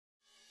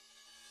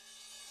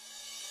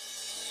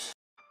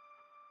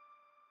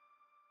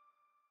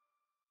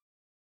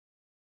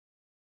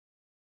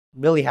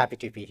really happy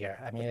to be here.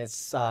 I mean,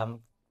 it's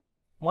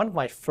one of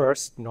my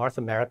first North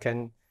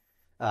American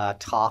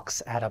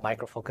talks at a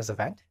Micro Focus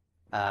event.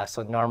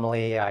 So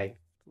normally I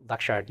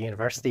lecture at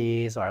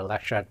universities or I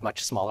lecture at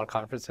much smaller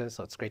conferences.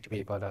 So it's great to be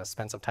able to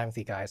spend some time with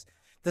you guys.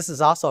 This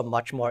is also a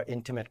much more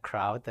intimate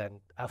crowd than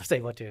I was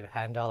able to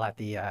handle at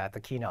the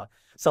keynote.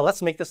 So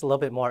let's make this a little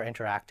bit more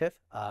interactive.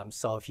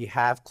 So if you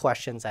have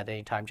questions at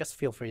any time, just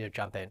feel free to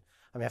jump in.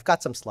 I mean, I've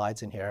got some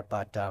slides in here,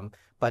 but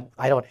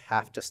I don't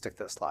have to stick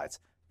to the slides.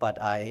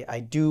 But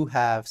I do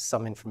have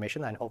some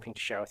information that I'm hoping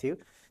to share with you.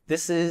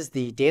 This is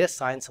the Data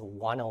Science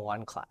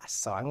 101 class.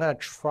 So I'm going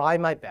to try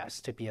my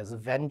best to be as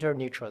vendor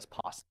neutral as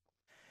possible.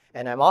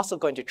 And I'm also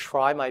going to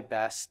try my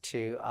best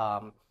to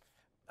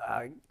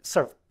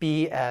sort of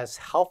be as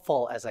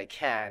helpful as I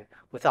can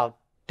without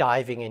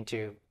diving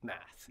into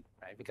math,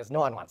 right? Because no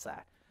one wants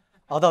that.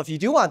 Although if you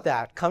do want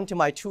that, come to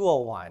my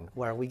 201,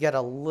 where we get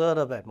a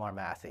little bit more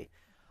mathy.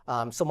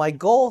 So my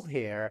goal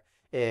here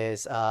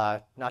is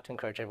not to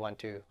encourage everyone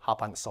to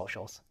hop on the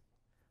socials.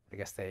 I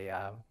guess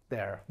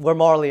we're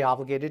morally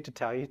obligated to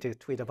tell you to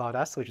tweet about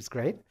us, which is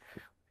great.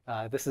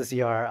 This is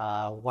your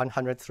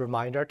 100th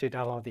reminder to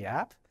download the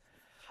app.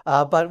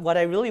 But what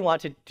I really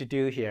wanted to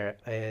do here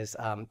is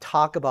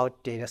talk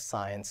about data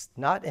science,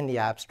 not in the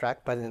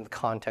abstract, but in the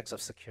context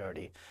of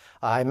security.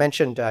 I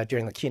mentioned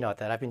during the keynote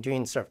that I've been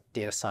doing sort of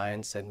data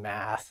science and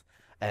math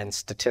and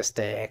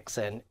statistics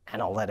and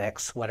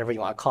analytics, whatever you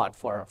want to call it,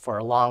 for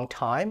a long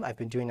time. I've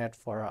been doing it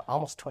for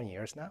almost 20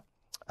 years now.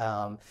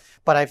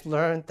 But I've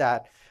learned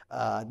that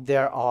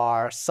there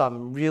are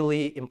some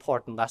really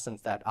important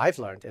lessons that I've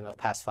learned in the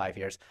past 5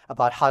 years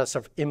about how to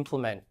sort of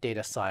implement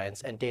data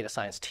science and data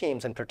science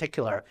teams in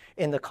particular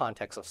in the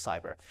context of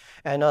cyber.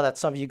 And I know that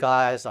some of you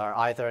guys are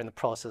either in the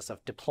process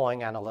of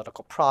deploying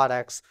analytical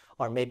products,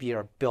 or maybe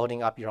you're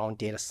building up your own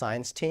data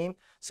science team.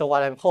 So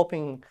what I'm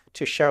hoping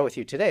to share with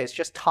you today is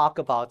just talk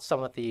about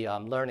some of the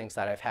learnings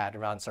that I've had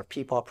around sort of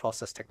people,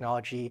 process,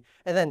 technology,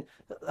 and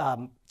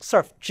then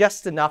sort of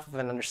just enough of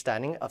an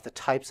understanding of the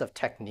types of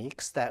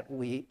techniques that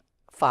we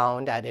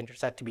found at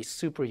Interset to be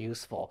super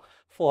useful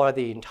for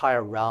the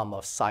entire realm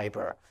of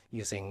cyber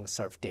using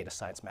sort of data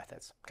science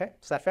methods. Okay,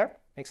 is that fair?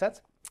 Make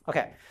sense?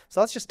 Okay, so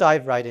let's just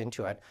dive right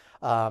into it.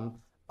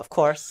 Of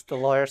course, the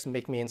lawyers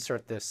make me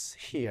insert this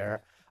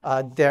here.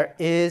 There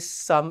is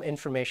some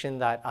information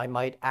that I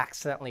might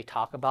accidentally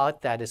talk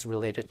about that is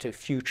related to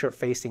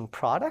future-facing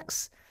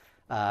products.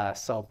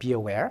 So be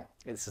aware.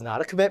 It's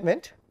not a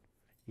commitment,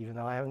 even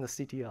though I am the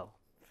CTO.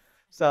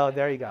 So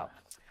there you go.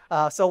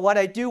 So what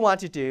I do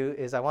want to do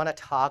is I want to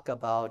talk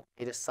about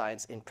data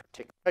science in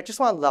particular. I just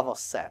want to level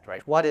set,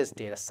 right? What is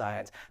data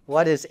science?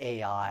 What is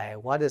AI?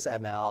 What is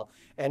ML?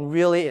 And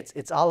really,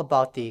 it's all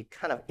about the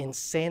kind of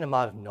insane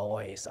amount of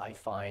noise I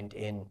find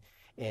in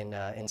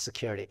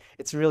security.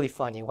 It's really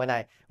funny. When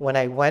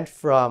I went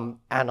from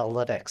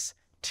analytics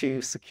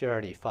to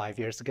security 5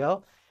 years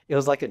ago, it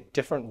was like a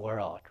different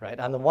world, right?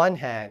 On the one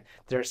hand,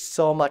 there's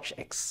so much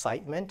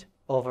excitement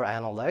over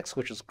analytics,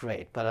 which is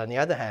great. But on the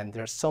other hand,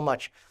 there's so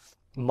much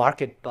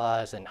market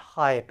buzz and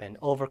hype and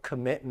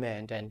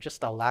overcommitment and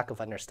just a lack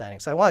of understanding.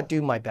 So I want to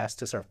do my best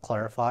to sort of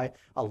clarify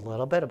a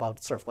little bit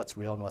about sort of what's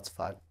real and what's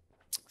fun.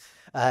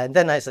 And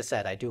then, as I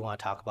said, I do want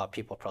to talk about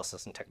people,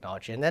 process, and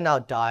technology. And then I'll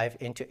dive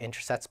into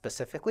Interset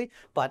specifically.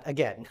 But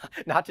again,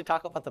 not to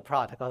talk about the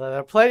product, although there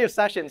are plenty of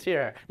sessions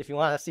here. If you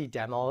want to see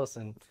demos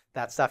and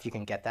that stuff, you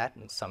can get that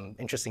and some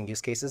interesting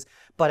use cases.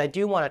 But I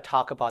do want to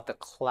talk about the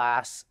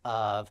class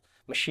of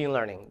machine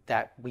learning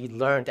that we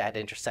learned at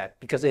Interset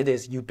because it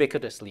is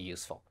ubiquitously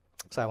useful.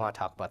 So I want to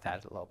talk about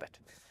that a little bit.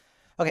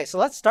 OK, so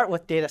let's start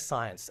with data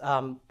science.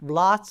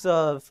 Lots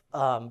of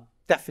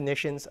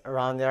definitions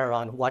around there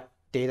around what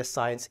data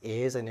science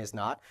is and is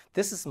not.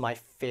 This is my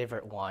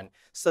favorite one.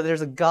 So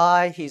there's a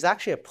guy, he's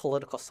actually a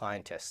political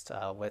scientist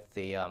with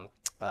the,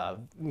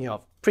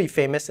 pretty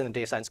famous in the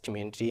data science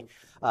community.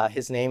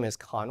 His name is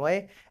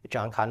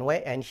John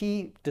Conway, and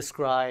he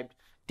described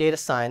data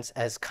science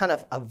as kind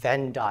of a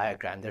Venn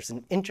diagram. There's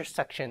an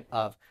intersection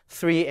of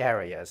 3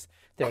 areas.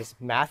 There's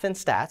math and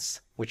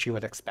stats, which you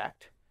would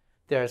expect.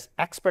 There's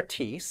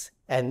expertise,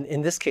 and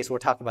in this case, we're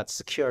talking about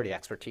security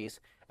expertise.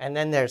 And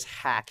then there's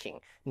hacking.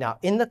 Now,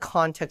 in the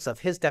context of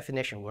his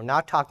definition, we're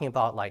not talking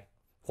about like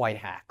white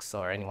hacks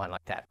or anyone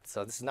like that.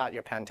 So this is not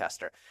your pen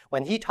tester.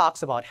 When he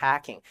talks about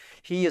hacking,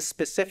 he is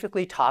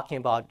specifically talking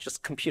about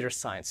just computer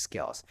science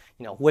skills,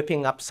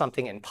 whipping up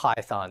something in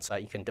Python so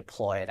that you can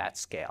deploy it at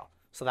scale.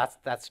 So that's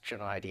the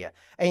general idea.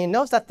 And you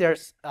notice that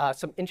there's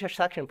some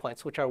intersection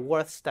points which are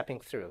worth stepping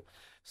through.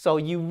 So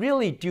you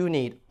really do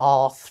need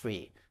all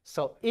 3.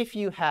 So if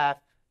you have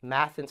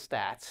math and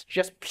stats,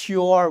 just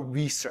pure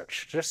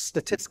research, just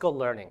statistical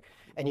learning,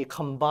 and you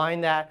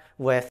combine that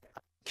with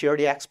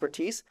security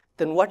expertise,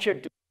 then what you're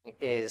doing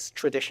is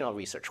traditional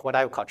research, what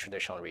I would call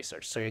traditional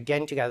research. So you're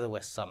getting together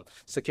with some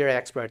security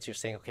experts, you're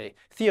saying, okay,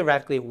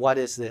 theoretically, what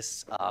is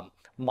this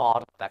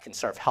model that can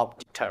sort of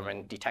help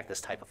detect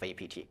this type of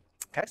APT?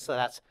 Okay, so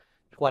that's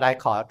what I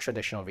call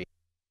traditional research,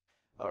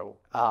 or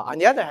On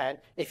the other hand,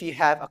 if you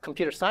have a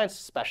computer science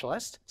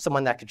specialist,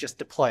 someone that could just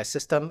deploy a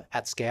system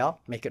at scale,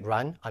 make it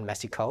run on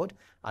messy code,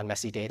 on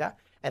messy data,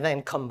 and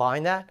then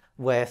combine that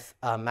with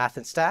math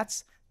and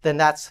stats, then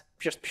that's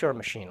just pure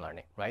machine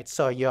learning, right?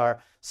 So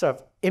you're sort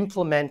of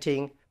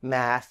implementing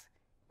math,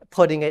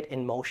 putting it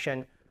in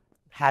motion,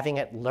 having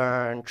it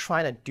learn,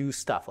 trying to do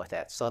stuff with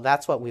it. So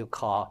that's what we would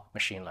call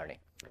machine learning.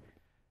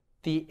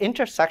 The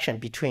intersection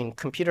between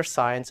computer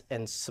science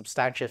and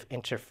substantive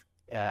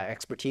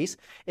expertise,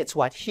 it's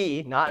what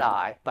he, not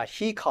I, but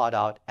he called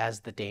out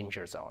as the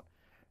danger zone.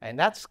 And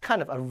that's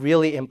kind of a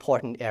really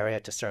important area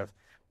to sort of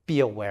be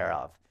aware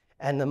of.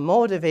 And the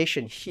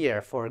motivation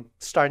here for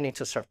starting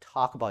to sort of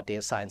talk about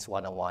data science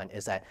 101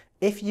 is that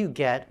if you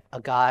get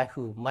a guy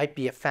who might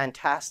be a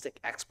fantastic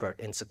expert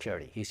in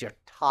security, he's your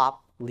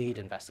top lead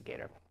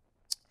investigator,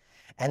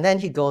 and then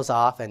he goes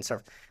off and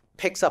sort of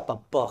picks up a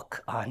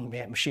book on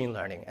machine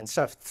learning and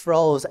sort of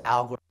throws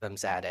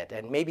algorithms at it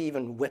and maybe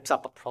even whips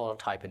up a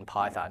prototype in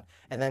Python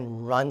and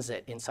then runs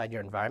it inside your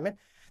environment.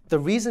 The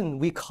reason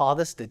we call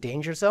this the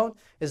danger zone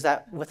is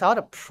that without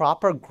a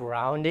proper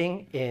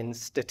grounding in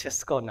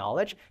statistical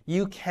knowledge,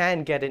 you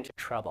can get into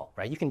trouble,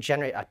 right? You can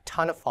generate a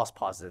ton of false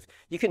positives.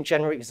 You can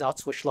generate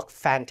results which look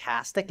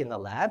fantastic in the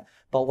lab,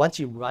 but once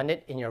you run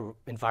it in your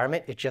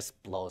environment, it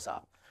just blows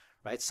up.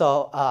 Right,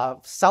 so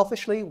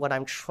selfishly, what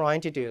I'm trying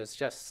to do is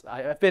just,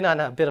 I've been on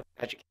a bit of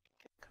education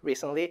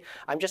recently.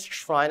 I'm just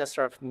trying to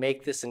sort of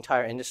make this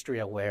entire industry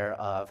aware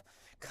of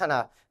kind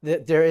of,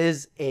 there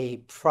is a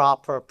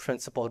proper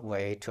principled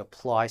way to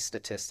apply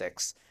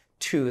statistics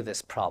to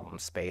this problem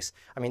space.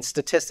 I mean,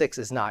 statistics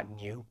is not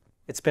new.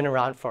 It's been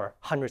around for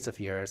hundreds of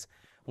years.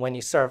 When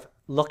you sort of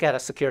look at a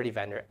security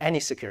vendor,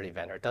 any security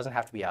vendor, it doesn't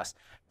have to be us,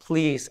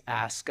 please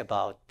ask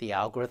about the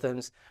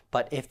algorithms.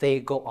 But if they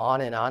go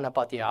on and on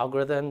about the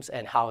algorithms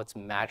and how it's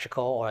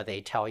magical, or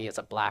they tell you it's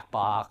a black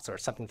box or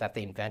something that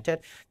they invented,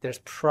 there's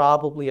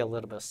probably a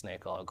little bit of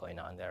snake oil going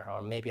on there,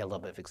 or maybe a little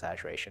bit of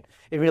exaggeration.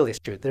 It really is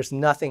true. There's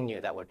nothing new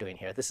that we're doing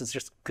here. This is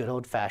just good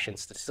old-fashioned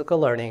statistical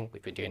learning.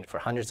 We've been doing it for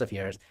hundreds of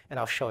years, and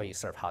I'll show you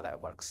sort of how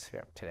that works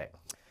here today.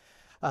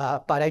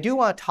 But I do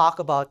want to talk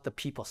about the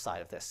people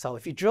side of this. So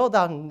if you drill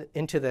down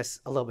into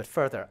this a little bit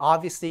further,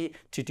 obviously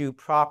to do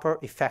proper,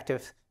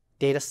 effective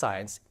data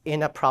science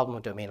in a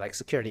problem domain like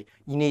security,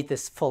 you need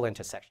this full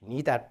intersection. You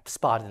need that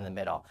spot in the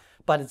middle.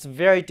 But it's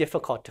very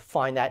difficult to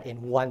find that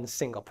in one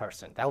single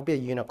person. That would be a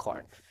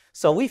unicorn.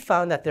 So we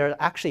found that there are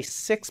actually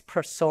 6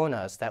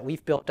 personas that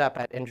we've built up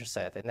at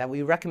Interset and that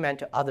we recommend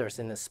to others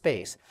in this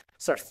space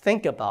sort of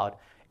think about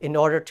in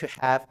order to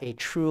have a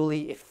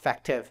truly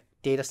effective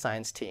data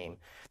science team.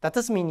 That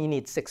doesn't mean you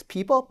need 6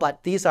 people,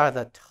 but these are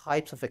the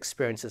types of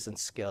experiences and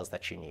skills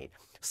that you need.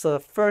 So the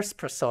first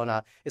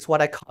persona is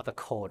what I call the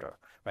coder,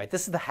 right?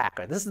 This is the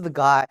hacker. This is the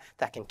guy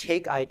that can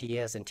take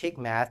ideas and take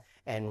math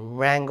and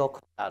wrangle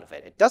code out of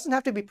it. It doesn't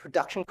have to be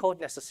production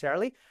code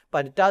necessarily,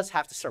 but it does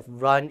have to sort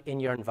of run in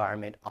your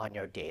environment on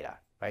your data,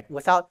 right?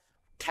 Without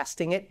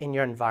testing it in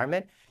your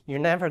environment, you're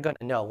never going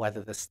to know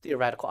whether this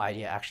theoretical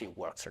idea actually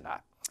works or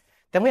not.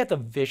 Then we have the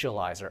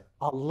visualizer.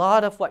 A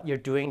lot of what you're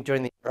doing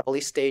during the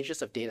early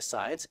stages of data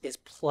science is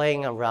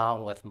playing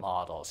around with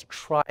models,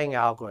 trying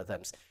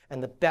algorithms.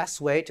 And the best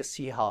way to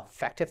see how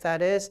effective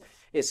that is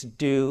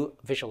do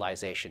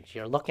visualization.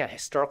 You're looking at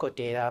historical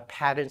data,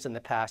 patterns in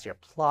the past, you're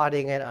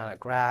plotting it on a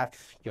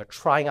graph, you're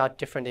trying out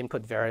different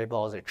input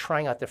variables, you're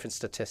trying out different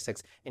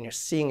statistics, and you're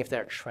seeing if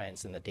there are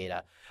trends in the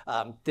data.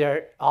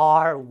 There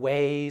are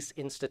ways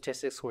in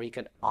statistics where you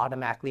can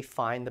automatically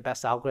find the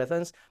best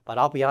algorithms, but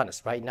I'll be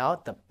honest, right now,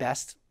 the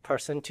best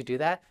person to do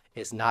that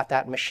is not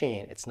that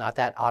machine. It's not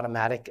that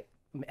automatic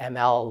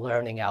ML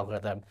learning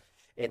algorithm.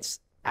 It's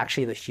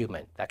actually the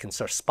human that can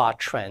sort of spot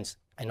trends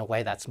in a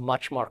way that's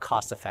much more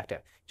cost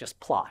effective. Just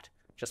plot.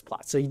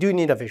 So you do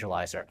need a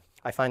visualizer.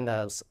 I find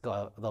those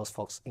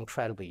folks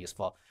incredibly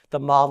useful. The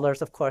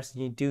modelers, of course,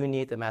 you do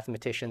need the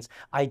mathematicians.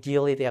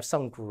 Ideally, they have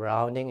some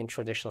grounding in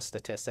traditional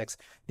statistics.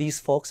 These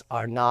folks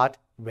are not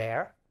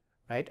rare,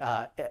 right?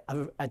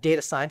 A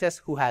data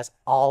scientist who has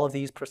all of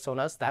these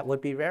personas, that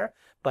would be rare.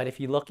 But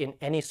if you look in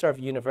any sort of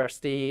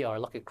university or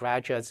look at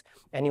graduates,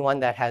 anyone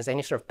that has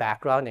any sort of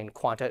background in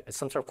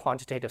some sort of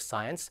quantitative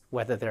science,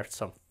 whether they're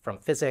from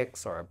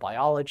physics or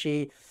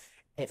biology,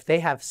 if they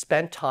have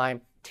spent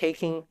time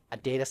taking a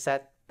data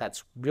set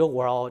that's real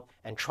world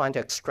and trying to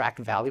extract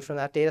value from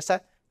that data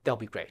set, they'll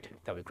be great.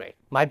 They'll be great.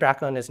 My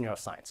background is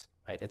neuroscience,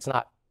 right? It's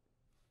not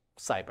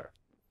cyber.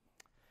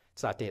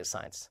 It's not data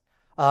science.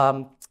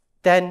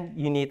 Then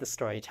you need the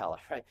storyteller,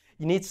 right?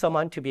 You need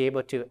someone to be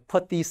able to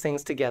put these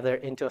things together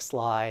into a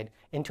slide,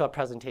 into a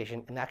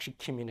presentation, and actually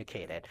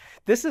communicate it.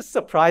 This is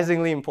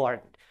surprisingly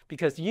important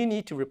because you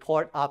need to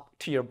report up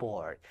to your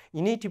board.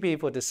 You need to be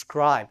able to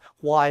describe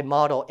why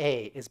model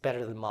A is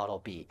better than model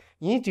B.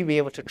 You need to be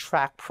able to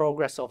track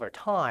progress over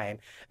time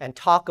and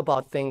talk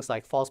about things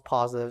like false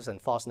positives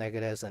and false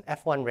negatives and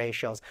F1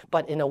 ratios,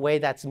 but in a way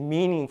that's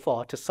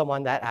meaningful to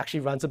someone that actually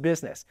runs a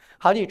business.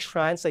 How do you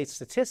translate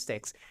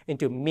statistics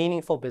into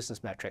meaningful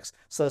business metrics?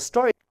 So the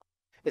story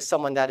is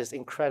someone that is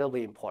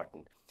incredibly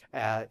important.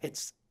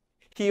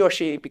 he or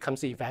she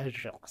becomes the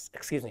evangelist,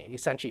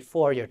 essentially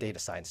for your data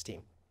science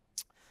team.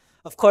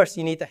 Of course,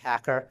 you need the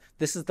hacker.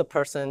 This is the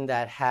person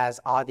that has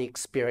all the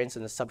experience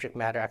and the subject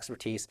matter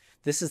expertise.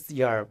 This is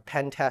your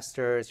pen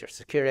testers, your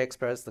security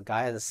experts, the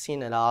guy that's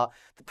seen it all,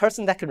 the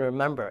person that can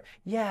remember,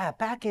 yeah,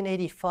 back in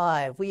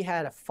 '85, we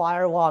had a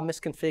firewall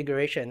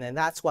misconfiguration, and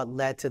that's what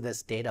led to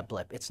this data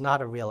blip. It's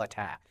not a real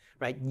attack,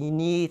 right? You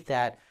need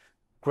that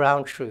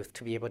ground truth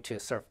to be able to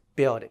sort of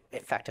build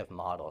effective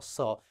models.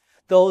 So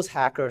those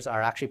hackers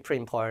are actually pretty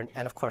important,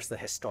 and of course the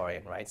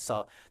historian, right?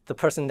 So the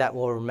person that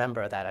will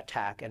remember that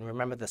attack and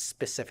remember the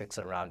specifics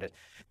around it.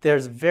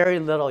 There's very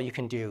little you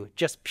can do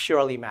just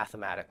purely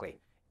mathematically.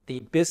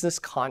 The business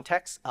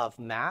context of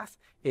math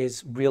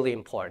is really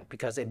important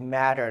because it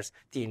matters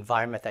the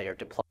environment that you're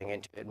deploying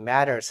into. It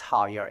matters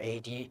how your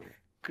AD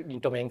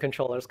domain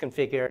controller is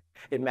configured.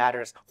 It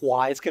matters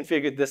why it's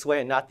configured this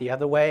way and not the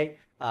other way.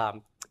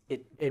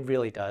 It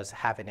really does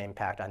have an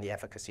impact on the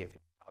efficacy of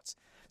your routes.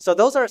 So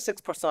those are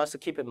 6 personas to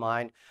keep in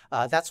mind.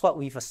 That's what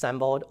we've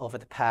assembled over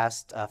the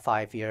past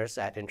 5 years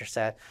at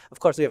Interset. Of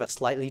course, we have a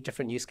slightly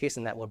different use case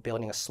in that we're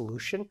building a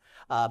solution.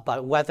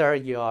 But whether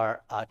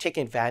you're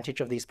taking advantage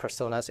of these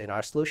personas in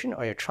our solution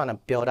or you're trying to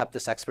build up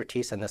this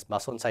expertise and this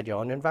muscle inside your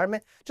own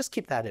environment, just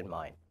keep that in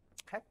mind.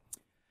 Okay.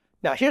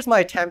 Now, here's my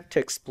attempt to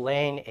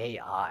explain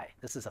AI.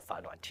 This is a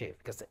fun one, too,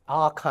 because there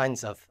are all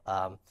kinds of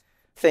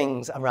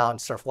things around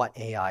sort of what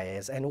AI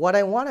is. And what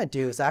I want to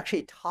do is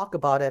actually talk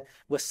about it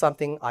with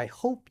something I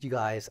hope you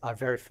guys are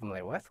very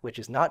familiar with, which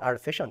is not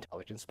artificial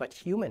intelligence, but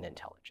human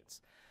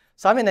intelligence.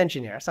 So I'm an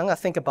engineer, so I'm going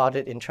to think about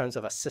it in terms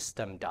of a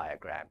system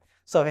diagram.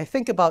 So if I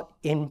think about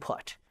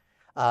input,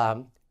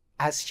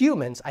 as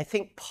humans, I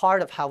think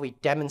part of how we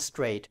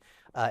demonstrate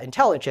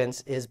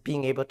intelligence is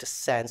being able to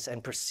sense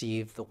and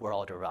perceive the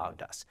world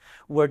around us.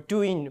 We're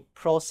doing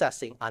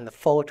processing on the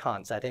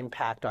photons that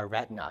impact our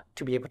retina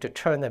to be able to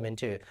turn them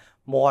into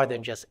more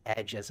than just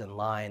edges and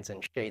lines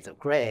and shades of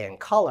gray and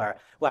color.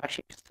 We're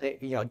actually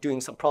doing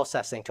some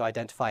processing to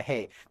identify,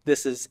 hey,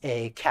 this is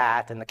a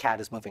cat and the cat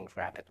is moving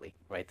rapidly,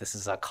 right? This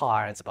is a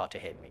car and it's about to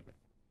hit me.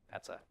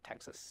 That's a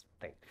Texas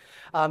thing.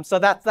 So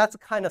that's the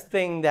kind of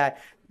thing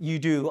that you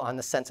do on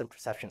the sense and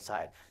perception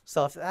side.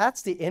 So if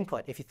that's the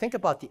input, if you think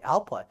about the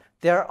output,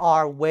 there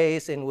are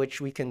ways in which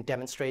we can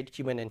demonstrate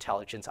human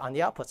intelligence on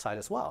the output side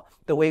as well.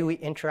 The way we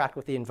interact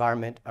with the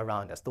environment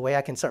around us, the way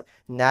I can sort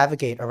of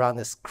navigate around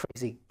this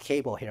crazy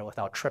cable here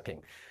without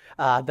tripping.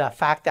 The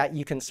fact that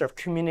you can sort of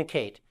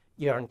communicate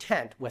your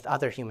intent with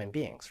other human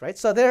beings, right?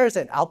 So there is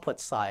an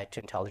output side to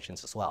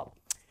intelligence as well.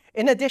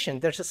 In addition,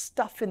 there's just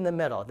stuff in the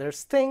middle.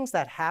 There's things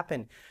that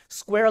happen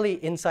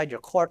squarely inside your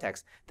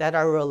cortex that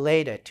are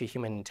related to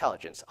human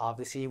intelligence.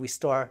 Obviously, we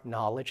store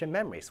knowledge and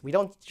memories. We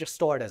don't just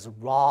store it as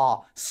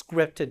raw,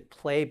 scripted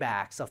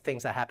playbacks of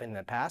things that happened in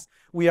the past.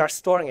 We are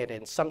storing it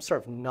in some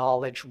sort of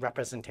knowledge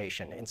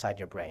representation inside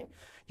your brain.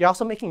 You're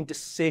also making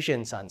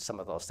decisions on some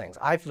of those things.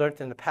 I've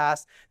learned in the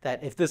past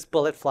that if this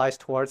bullet flies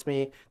towards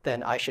me,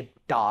 then I should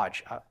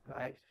dodge.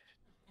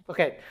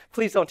 Okay,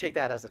 please don't take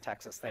that as a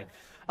Texas thing.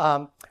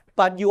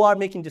 But you are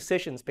making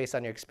decisions based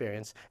on your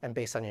experience and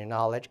based on your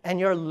knowledge, and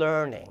you're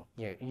learning.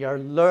 You're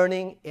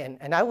learning,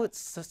 and I would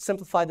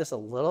simplify this a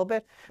little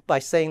bit by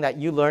saying that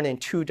you learn in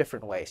 2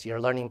 different ways. You're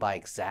learning by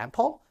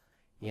example.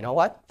 You know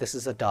what? This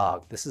is a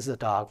dog. This is a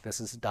dog. This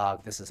is a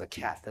dog. This is a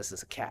cat. This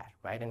is a cat,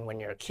 right? And when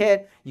you're a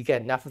kid, you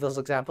get enough of those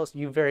examples,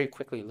 you very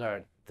quickly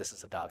learn this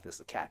is a dog, this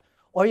is a cat.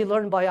 Or you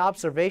learn by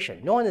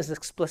observation. No one is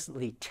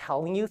explicitly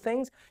telling you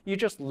things. You're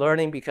just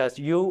learning because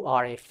you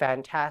are a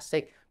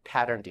fantastic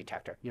pattern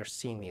detector. You're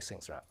seeing these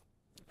things around.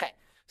 Okay,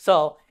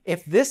 so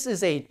if this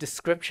is a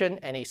description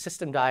and a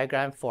system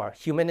diagram for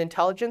human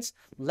intelligence,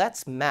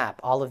 let's map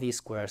all of these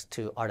squares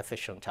to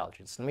artificial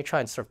intelligence. Let me try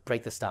and sort of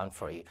break this down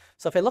for you.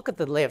 So if I look at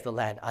the lay of the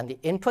land, on the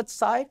input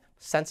side,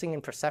 sensing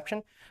and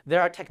perception,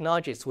 there are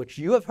technologies which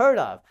you have heard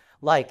of,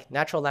 like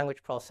natural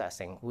language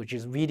processing, which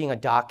is reading a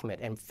document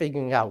and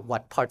figuring out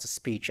what parts of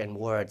speech and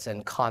words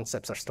and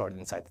concepts are stored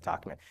inside the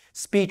document.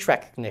 Speech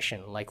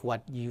recognition, like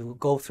what you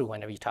go through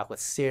whenever you talk with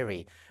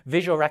Siri.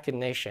 Visual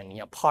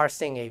recognition,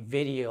 parsing a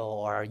video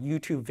or a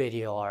YouTube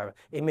video or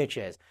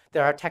images.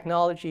 There are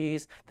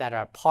technologies that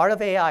are part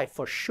of AI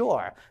for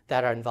sure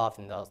that are involved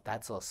in those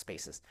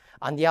spaces.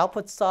 On the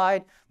output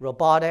side,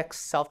 robotics,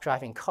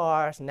 self-driving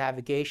cars,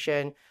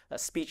 navigation,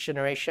 speech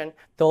generation,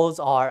 those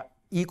are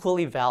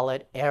equally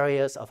valid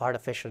areas of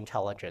artificial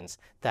intelligence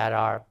that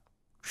are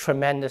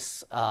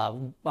tremendous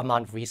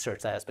amount of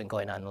research that has been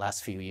going on in the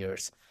last few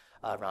years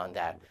around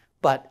that.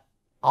 But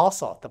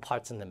also the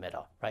parts in the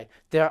middle, right?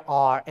 There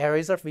are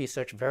areas of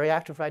research very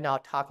active right now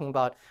talking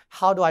about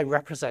how do I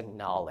represent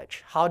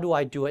knowledge? How do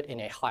I do it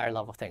in a higher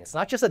level thing? It's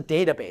not just a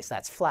database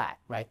that's flat,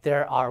 right?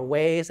 There are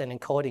ways and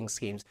encoding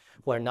schemes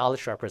where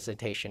knowledge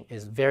representation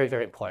is very,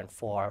 very important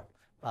for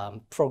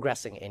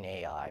progressing in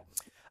AI.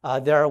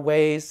 There are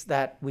ways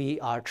that we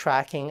are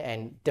tracking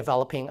and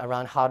developing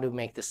around how to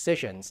make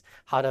decisions,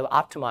 how to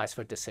optimize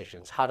for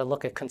decisions, how to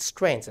look at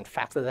constraints and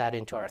factor that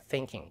into our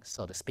thinking,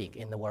 so to speak,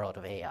 in the world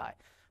of AI.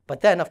 But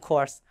then, of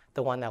course,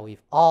 the one that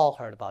we've all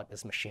heard about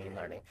is machine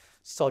learning.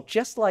 So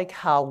just like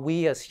how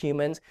we as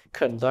humans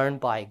can learn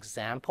by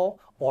example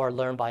or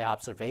learn by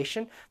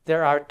observation,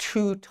 there are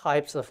two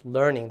types of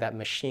learning that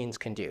machines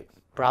can do.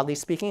 Broadly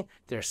speaking,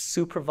 there's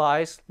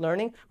supervised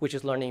learning, which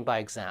is learning by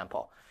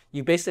example.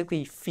 You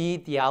basically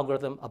feed the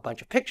algorithm a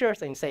bunch of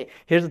pictures and you say,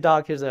 here's a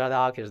dog, here's a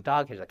dog, here's a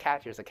dog, here's a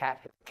cat, here's a cat,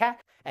 here's a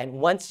cat. And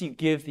once you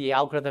give the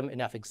algorithm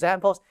enough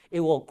examples,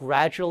 it will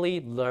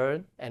gradually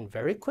learn and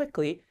very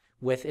quickly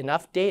with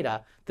enough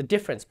data, the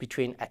difference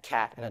between a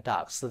cat and a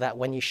dog, so that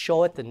when you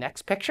show it the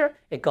next picture,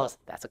 it goes,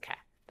 that's a cat,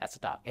 that's a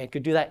dog. And it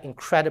could do that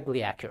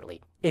incredibly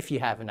accurately if you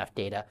have enough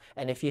data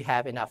and if you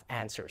have enough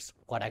answers,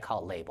 what I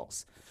call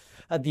labels.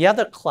 The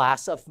other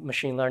class of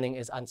machine learning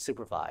is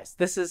unsupervised.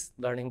 This is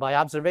learning by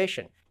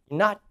observation. You're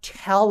not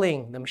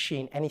telling the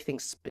machine anything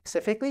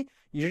specifically.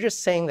 You're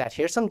just saying that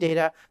here's some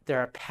data,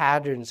 there are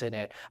patterns in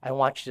it. I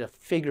want you to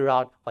figure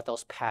out what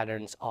those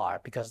patterns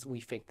are because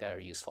we think they're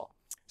useful.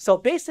 So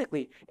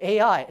basically,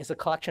 AI is a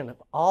collection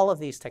of all of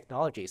these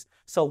technologies.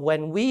 So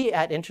when we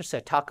at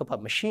Interset talk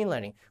about machine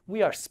learning,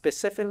 we are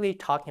specifically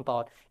talking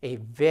about a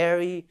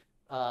very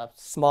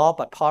small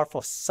but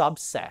powerful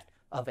subset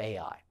of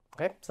AI.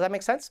 Okay, so that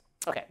makes sense?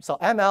 Okay, so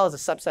ML is a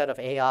subset of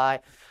AI.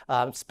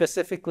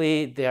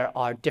 Specifically, there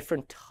are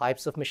different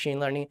types of machine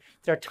learning.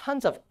 There are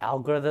tons of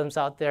algorithms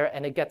out there,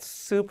 and it gets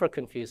super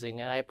confusing.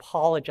 And I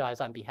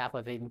apologize on behalf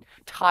of the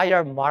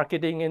entire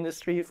marketing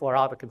industry for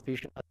all the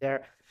confusion out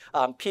there.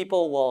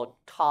 People will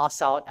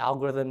toss out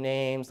algorithm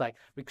names like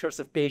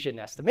recursive Bayesian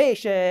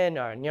estimation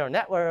or neural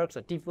networks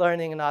or deep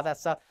learning and all that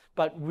stuff.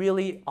 But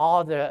really,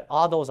 all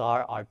those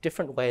are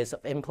different ways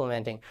of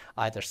implementing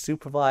either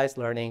supervised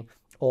learning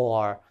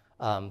or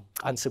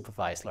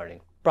unsupervised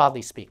learning,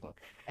 broadly speaking.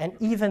 And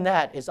even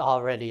that is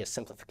already a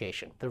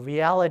simplification. The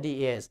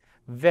reality is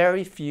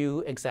very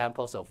few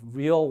examples of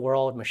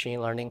real-world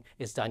machine learning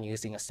is done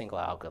using a single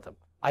algorithm.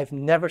 I've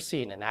never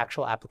seen an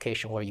actual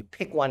application where you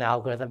pick one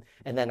algorithm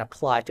and then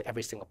apply it to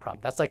every single problem.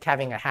 That's like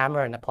having a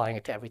hammer and applying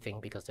it to everything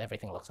because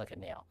everything looks like a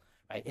nail,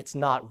 right? It's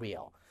not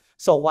real.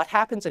 So what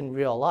happens in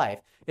real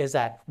life is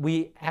that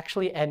we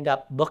actually end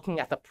up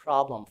looking at the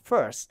problem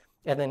first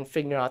and then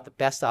figuring out the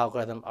best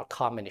algorithm or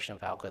combination of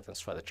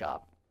algorithms for the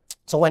job.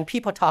 So when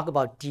people talk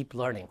about deep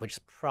learning, which is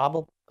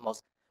probably the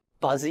most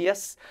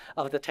buzziest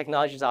of the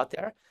technologies out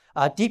there,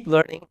 deep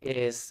learning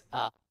is,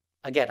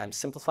 again, I'm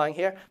simplifying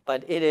here,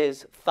 but it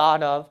is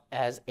thought of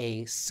as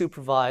a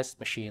supervised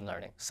machine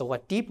learning. So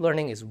what deep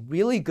learning is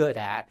really good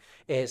at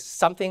is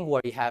something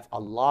where you have a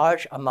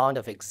large amount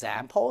of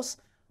examples,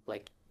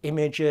 like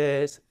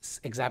images,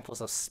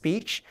 examples of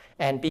speech,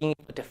 and being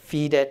able to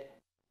feed it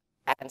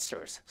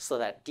answers so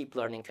that deep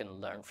learning can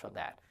learn from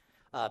that.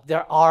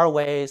 There are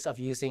ways of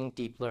using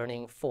deep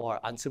learning for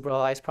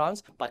unsupervised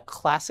problems, but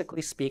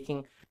classically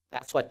speaking,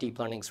 that's what deep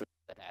learning is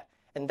really good at.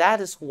 And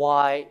that is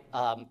why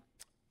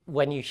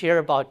when you hear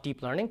about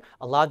deep learning,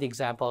 a lot of the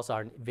examples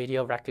are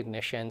video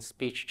recognition,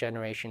 speech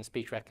generation,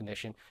 speech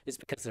recognition, is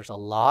because there's a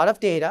lot of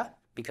data,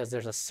 because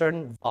there's a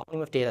certain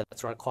volume of data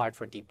that's required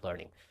for deep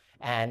learning.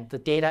 And the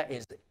data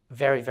is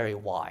very, very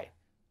wide.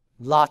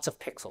 Lots of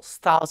pixels,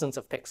 thousands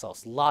of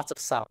pixels, lots of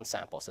sound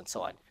samples, and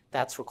so on.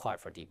 That's required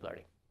for deep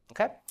learning,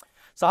 okay?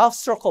 So I'll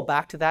circle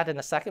back to that in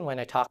a second when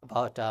I talk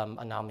about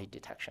anomaly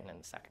detection in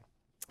a second,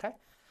 okay?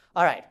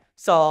 All right,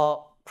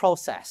 so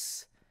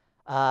process.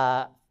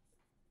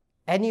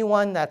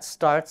 Anyone that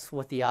starts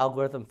with the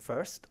algorithm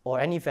first, or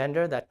any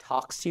vendor that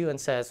talks to you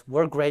and says,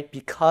 we're great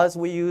because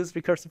we use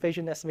recursive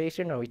Bayesian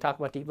estimation, or we talk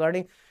about deep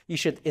learning, you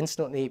should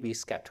instantly be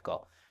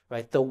skeptical.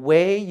 Right? The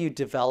way you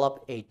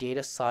develop a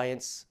data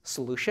science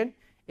solution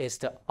is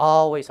to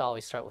always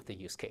start with the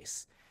use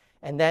case.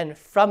 And then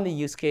from the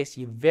use case,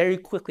 you very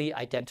quickly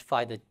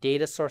identify the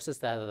data sources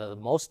that are the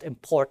most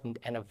important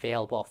and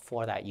available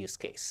for that use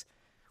case.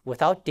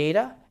 Without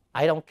data,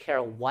 I don't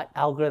care what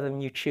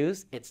algorithm you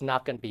choose, it's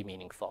not going to be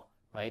meaningful.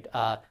 Right?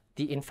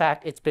 In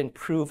fact, it's been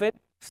proven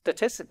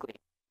statistically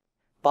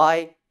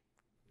by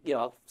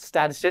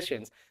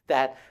statisticians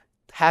that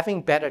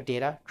having better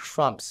data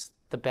trumps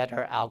the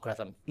better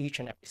algorithm each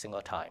and every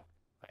single time,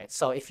 right?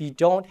 So if you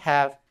don't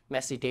have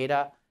messy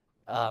data,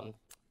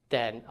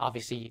 then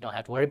obviously you don't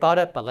have to worry about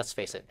it, but let's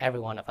face it, every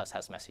one of us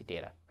has messy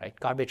data, right?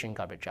 Garbage in,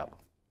 garbage out.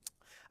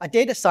 A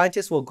data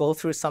scientist will go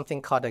through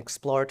something called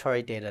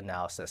exploratory data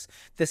analysis.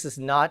 This is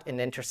not an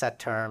Interset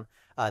term.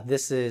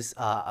 This is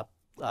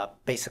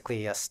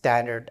basically a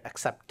standard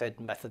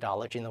accepted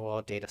methodology in the world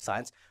of data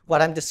science.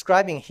 What I'm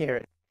describing here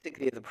is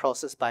basically the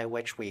process by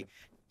which we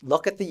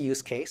look at the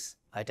use case,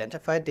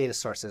 identify data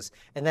sources,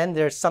 and then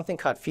there's something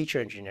called feature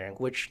engineering,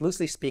 which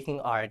loosely speaking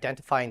are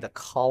identifying the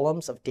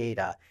columns of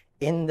data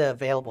in the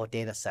available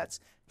data sets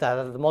that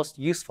are the most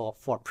useful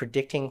for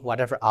predicting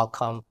whatever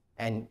outcome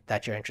and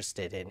that you're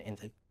interested in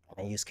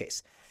the use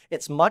case.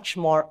 It's much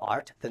more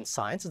art than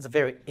science. It's a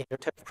very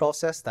iterative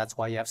process. That's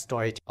why you have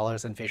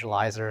storytellers and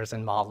visualizers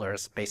and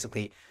modelers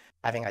basically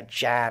having a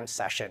jam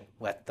session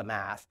with the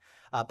math.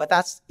 But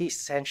that's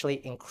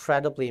essentially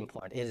incredibly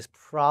important. It is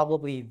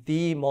probably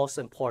the most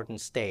important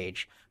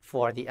stage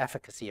for the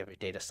efficacy of your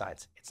data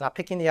science. It's not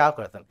picking the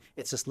algorithm.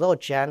 It's this little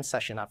jam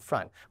session up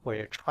front where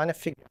you're trying to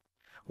figure out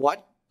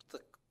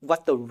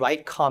what the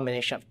right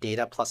combination of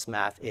data plus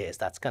math is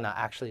that's going to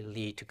actually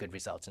lead to good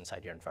results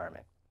inside your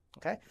environment.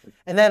 Okay,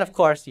 and then of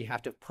course you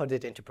have to put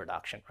it into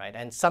production, right?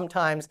 And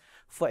sometimes,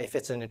 if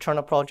it's an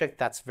internal project,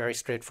 that's very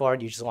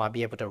straightforward. You just want to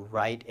be able to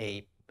write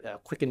a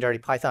quick and dirty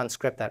Python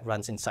script that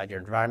runs inside your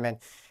environment.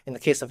 In the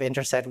case of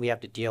Interset, we have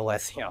to deal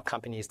with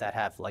companies that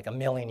have like 1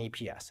 million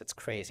EPS. It's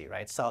crazy,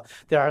 right? So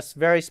there are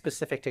very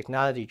specific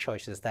technology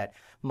choices that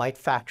might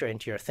factor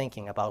into your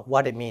thinking about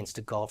what it means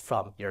to go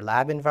from your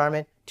lab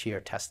environment to your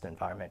test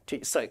environment, to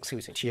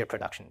your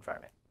production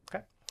environment.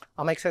 Okay,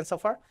 all make sense so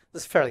far?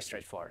 This is fairly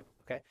straightforward.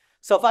 Okay.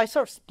 So if I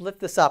sort of split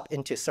this up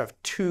into sort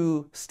of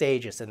 2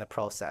 stages in the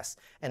process,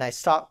 and I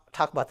talk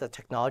about the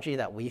technology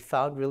that we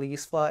found really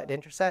useful at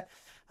Interset.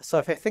 So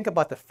if I think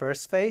about the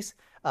first phase,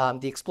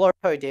 the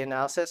exploratory data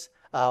analysis,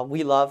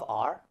 we love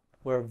R.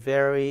 We're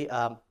very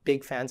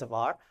big fans of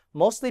R,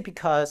 mostly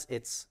because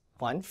it's,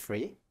 one,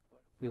 free.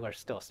 We were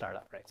still a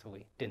startup, right? So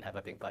we didn't have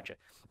a big budget.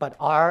 But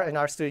R in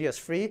RStudio is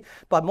free.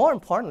 But more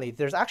importantly,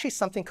 there's actually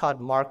something called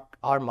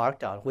R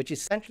Markdown, which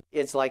essentially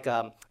is like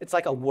it's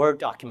like a Word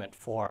document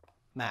for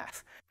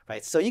math,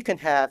 right? So you can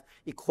have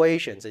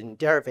equations and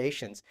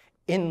derivations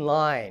in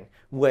line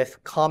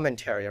with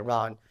commentary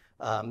around,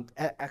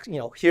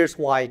 here's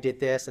why I did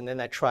this, and then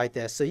I tried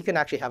this. So you can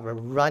actually have a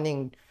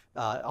running,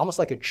 almost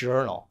like a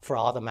journal for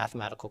all the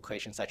mathematical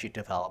equations that you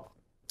develop.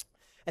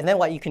 And then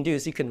what you can do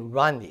is you can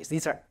run these.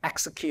 These are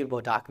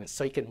executable documents.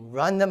 So you can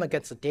run them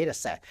against a data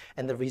set,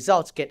 and the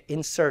results get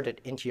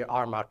inserted into your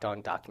R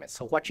Markdown document.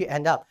 So what you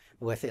end up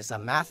with is a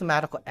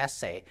mathematical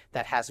essay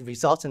that has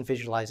results and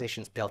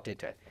visualizations built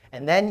into it.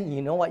 And then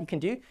you know what you can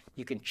do?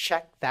 You can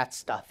check that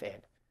stuff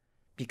in,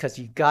 because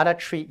you gotta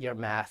treat your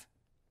math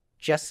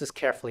just as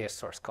carefully as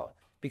source code,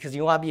 because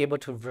you want to be able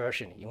to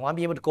version it. You want to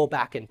be able to go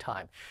back in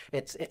time.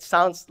 It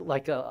sounds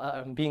like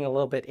I'm being a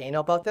little bit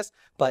anal about this,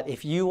 but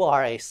if you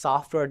are a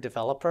software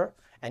developer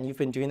and you've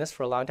been doing this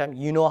for a long time,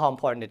 you know how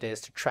important it is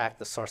to track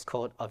the source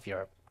code of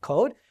your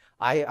code.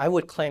 I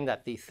would claim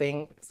that the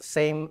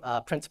same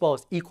principle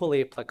is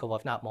equally applicable,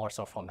 if not more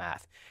so, for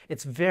math.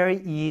 It's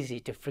very easy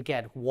to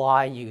forget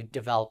why you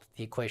developed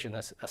the equation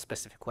in a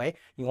specific way.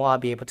 You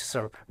want to be able to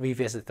sort of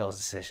revisit those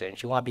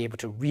decisions. You want to be able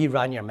to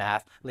rerun your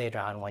math later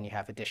on when you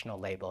have additional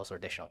labels or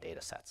additional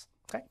data sets.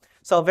 Okay,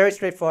 so very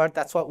straightforward.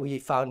 That's what we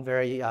found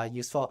very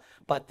useful.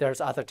 But there's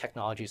other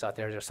technologies out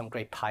there. There's some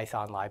great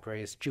Python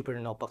libraries.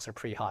 Jupyter notebooks are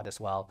pretty hot as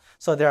well.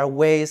 So there are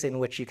ways in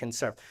which you can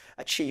sort of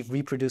achieve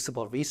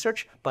reproducible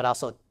research, but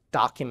also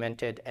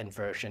documented and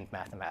versioned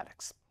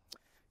mathematics.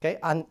 Okay,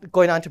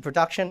 going on to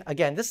production.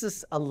 Again, this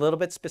is a little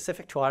bit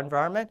specific to our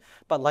environment,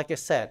 but like I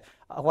said,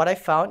 what I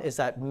found is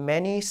that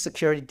many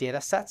security data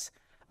sets,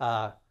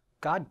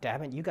 God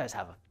damn it, you guys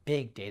have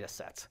big data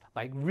sets,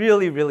 like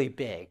really, really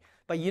big.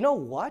 But you know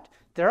what?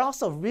 They're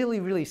also really,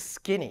 really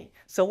skinny.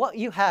 So what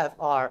you have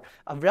are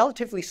a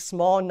relatively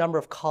small number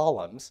of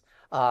columns,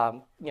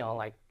 how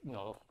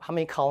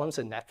many columns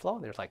in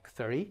NetFlow? There's like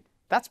 30.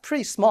 That's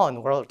pretty small in the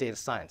world of data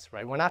science,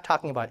 right? We're not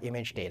talking about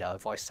image data or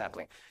voice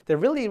sampling. They're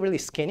really, really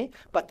skinny,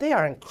 but they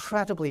are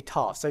incredibly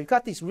tall. So you've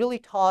got these really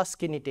tall,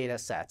 skinny data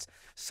sets.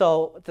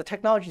 So the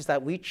technologies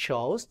that we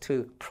chose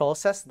to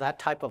process that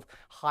type of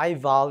high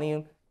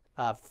volume,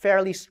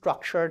 fairly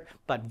structured,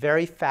 but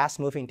very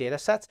fast-moving data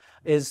sets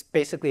is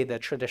basically the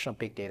traditional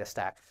big data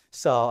stack.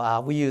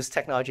 So we use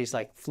technologies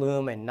like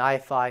Flume and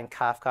NiFi and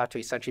Kafka to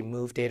essentially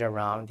move data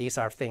around. These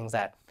are things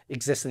that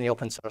exist in the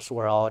open source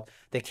world.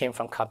 They came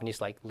from companies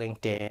like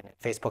LinkedIn and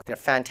Facebook. They're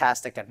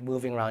fantastic at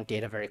moving around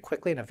data very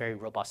quickly in a very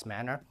robust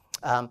manner.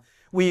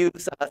 We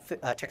use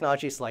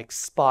technologies like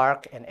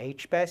Spark and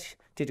HBase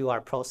to do our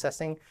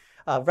processing.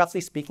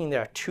 Roughly speaking, there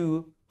are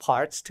 2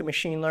 parts to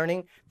machine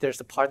learning. There's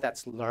the part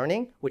that's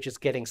learning, which is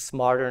getting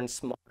smarter and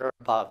smarter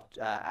about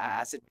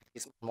as it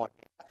is more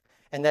data.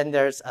 And then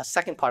there's a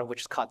second part,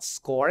 which is called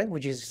scoring,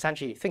 which is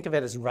essentially, think of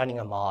it as running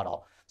a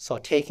model. So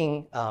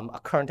taking a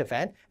current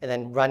event and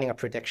then running a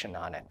prediction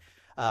on it.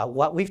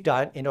 What we've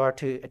done in order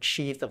to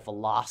achieve the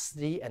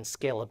velocity and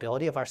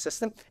scalability of our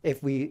system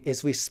is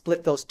we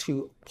split those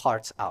 2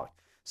 parts out.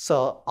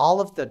 So all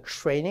of the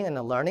training and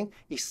the learning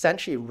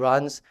essentially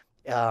runs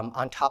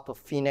on top of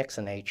Phoenix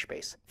and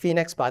HBase.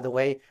 Phoenix, by the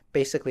way,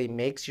 basically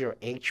makes your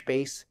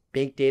HBase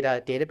big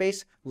data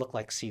database look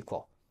like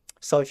SQL.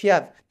 So if you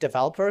have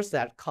developers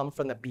that come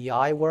from the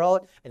BI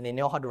world and they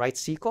know how to write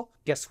SQL,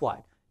 guess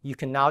what? You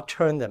can now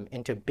turn them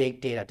into big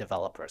data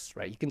developers,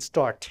 right? You can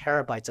store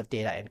terabytes of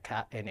data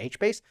in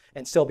HBase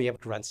and still be able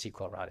to run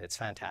SQL around it. It's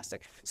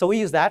fantastic. So we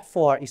use that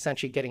for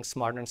essentially getting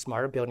smarter and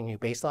smarter, building new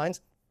baselines.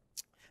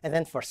 And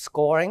then for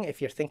scoring,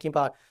 if you're thinking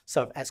about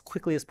sort of as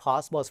quickly as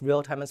possible, as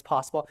real time as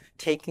possible,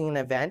 taking an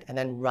event and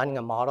then running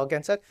a model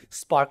against it,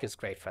 Spark is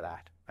great for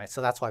that, right?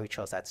 So that's why we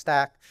chose that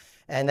stack.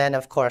 And then,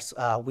 of course,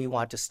 we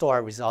want to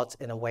store results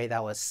in a way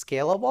that was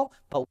scalable,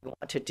 but we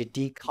wanted to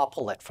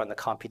decouple it from the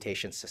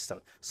computation system.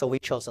 So we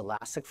chose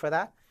Elastic for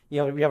that.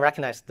 You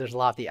recognize there's a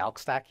lot of the ELK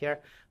stack here,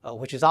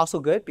 which is also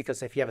good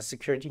because if you have a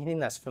security team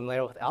that's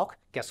familiar with ELK,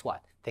 guess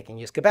what? They can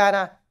use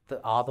Kibana,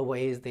 all the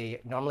ways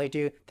they normally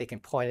do. They can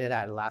point it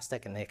at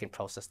Elastic and they can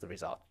process the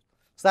result.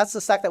 So that's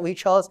the stack that we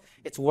chose.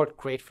 It's worked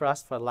great for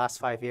us for the last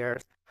 5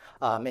 years.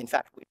 In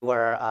fact, we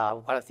were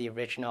one of the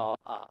original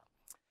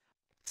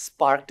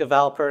Spark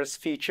developers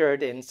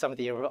featured in some of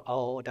the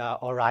old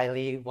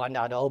O'Reilly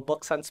 1.0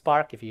 books on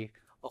Spark. If you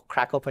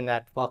crack open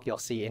that book, you'll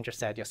see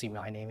Interset, you'll see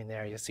my name in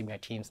there, you'll see my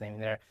team's name in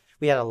there.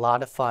 We had a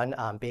lot of fun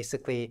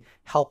basically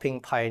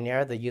helping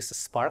pioneer the use of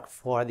Spark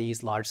for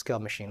these large-scale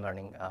machine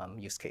learning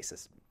use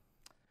cases.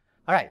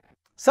 All right,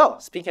 so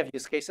speaking of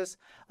use cases,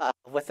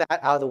 with that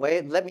out of the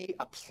way, let me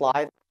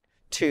apply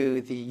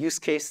to the use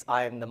case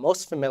I'm the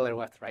most familiar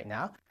with right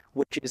now,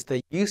 which is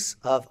the use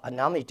of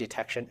anomaly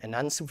detection and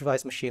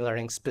unsupervised machine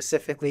learning,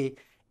 specifically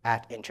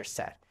at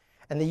Interset.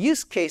 And the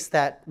use case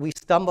that we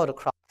stumbled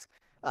across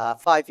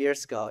 5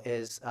 years ago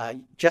is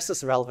just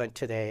as relevant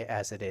today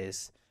as it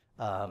is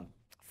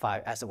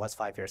as it was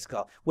 5 years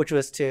ago, which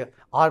was to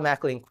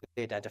automatically and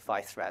quickly identify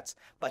threats,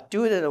 but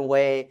do it in a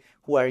way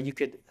where you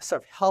could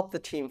sort of help the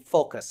team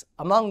focus.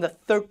 Among the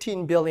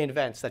 13 billion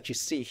events that you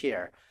see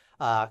here,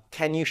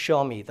 can you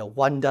show me the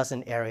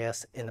 12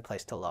 areas in the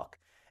place to look?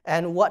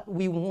 And what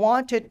we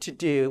wanted to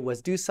do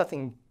was do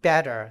something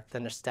better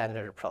than a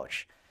standard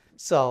approach.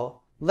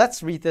 So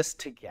let's read this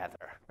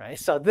together, right?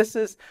 So this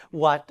is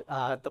what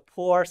the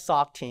poor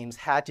SOC teams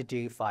had to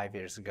do 5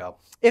 years ago.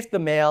 If the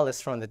mail is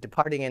from the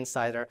departing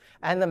insider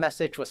and the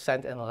message was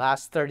sent in the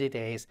last 30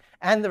 days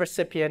and the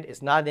recipient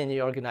is not in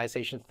the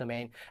organization's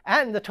domain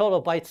and the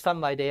total bytes done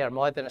by day are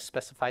more than a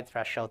specified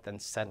threshold, then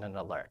send an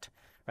alert,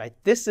 right?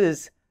 This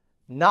is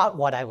not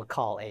what I would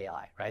call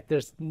AI, right?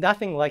 There's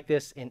nothing like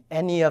this in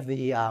any of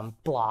the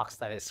blocks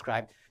that I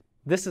described.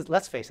 This is,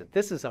 let's face it,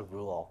 this is a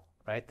rule,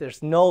 right?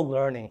 There's no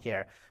learning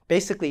here.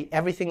 Basically,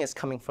 everything is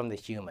coming from the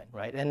human,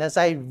 right? And as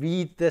I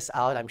read this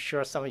out, I'm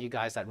sure some of you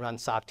guys that run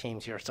SOC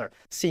teams, you're sort of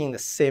seeing the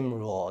SIM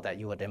rule that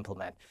you would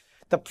implement.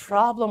 The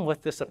problem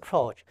with this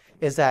approach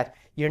is that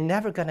you're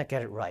never going to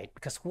get it right,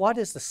 because what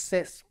is the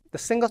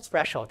single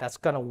threshold that's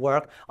going to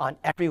work on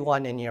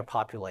everyone in your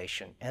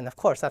population? And of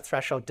course, that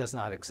threshold does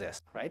not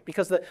exist, right?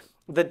 Because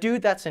the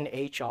dude that's in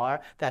HR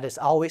that is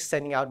always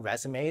sending out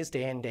resumes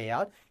day in, day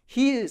out,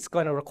 he is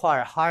going to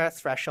require a higher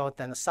threshold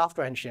than a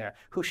software engineer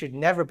who should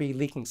never be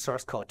leaking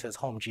source code to his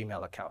home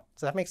Gmail account.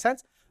 Does that make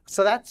sense?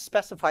 So that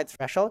specified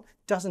threshold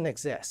doesn't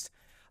exist.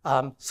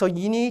 So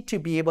you need to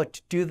be able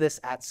to do this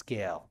at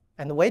scale.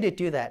 And the way to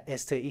do that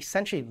is to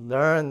essentially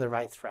learn the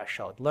right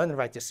threshold, learn the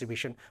right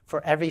distribution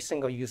for every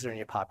single user in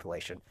your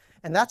population.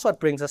 And that's what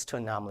brings us to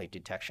anomaly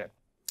detection.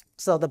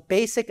 So the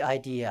basic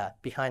idea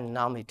behind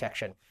anomaly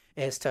detection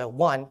is to,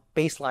 one,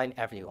 baseline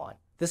everyone.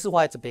 This is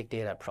why it's a big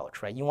data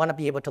approach, right? You want to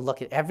be able to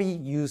look at every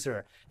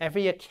user,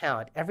 every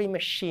account, every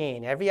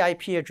machine, every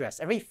IP address,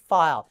 every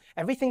file,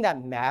 everything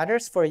that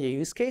matters for your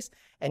use case,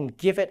 and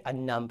give it a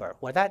number,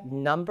 where that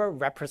number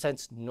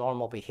represents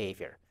normal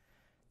behavior.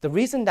 The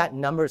reason that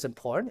number is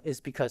important is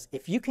because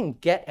if you can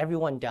get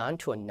everyone down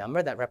to a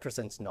number that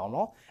represents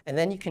normal, and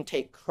then you can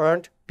take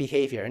current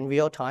behavior in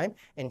real time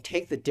and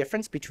take the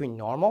difference between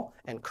normal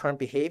and current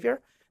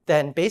behavior,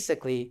 then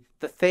basically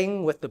the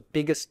thing with the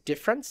biggest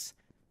difference,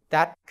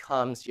 that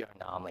becomes your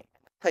anomaly.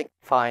 Like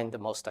find the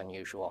most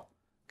unusual.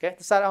 Okay,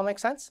 does that all make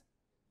sense?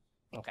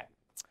 Okay.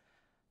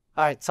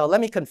 All right, so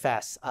let me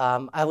confess.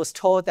 I was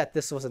told that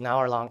this was an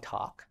hour-long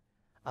talk.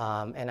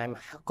 And I'm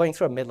going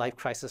through a midlife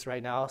crisis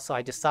right now, so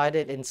I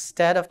decided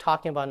instead of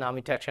talking about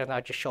anomaly detection,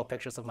 I'd just show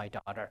pictures of my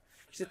daughter.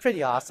 She's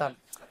pretty awesome.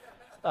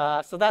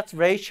 So that's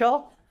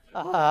Rachel.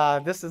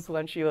 This is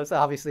when she was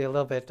obviously a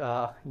little bit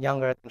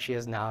younger than she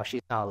is now.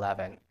 She's now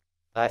 11.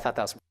 I thought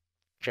that was.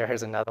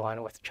 Here's another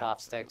one with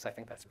chopsticks. I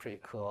think that's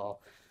pretty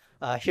cool.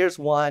 Here's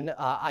one.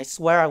 I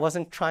swear I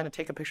wasn't trying to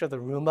take a picture of the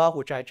Roomba,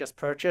 which I just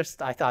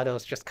purchased. I thought it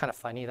was just kind of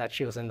funny that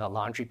she was in the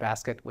laundry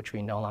basket, which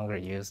we no longer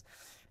use,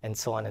 and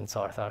so on and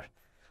so forth.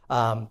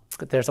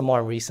 There's a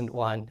more recent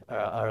one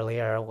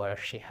earlier where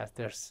she has,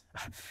 there's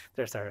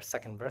her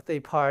second birthday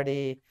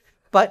party.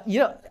 But, you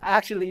know,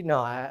 actually, no,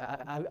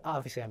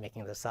 obviously I'm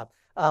making this up.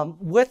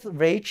 With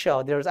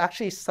Rachel, there was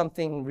actually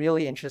something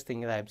really interesting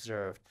that I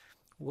observed,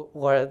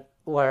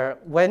 where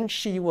when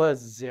she was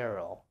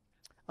 0,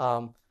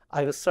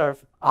 I was sort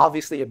of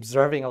obviously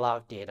observing a lot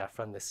of data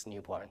from this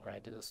newborn,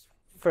 right? It was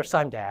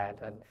first-time dad.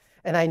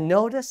 And I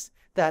noticed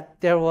that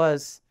there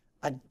was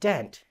a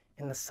dent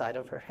in the side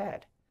of her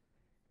head.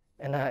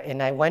 And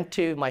I went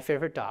to my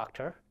favorite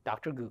doctor,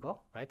 Dr.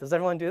 Google, right? Does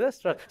everyone do this?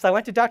 So I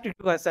went to Dr.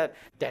 Google and said,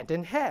 dent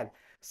in head.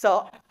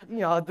 So, you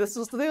know, this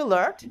was the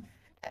alert.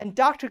 And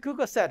Dr.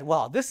 Google said,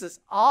 well, this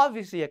is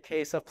obviously a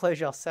case of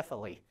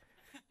plagiocephaly,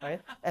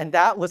 right? And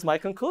that was my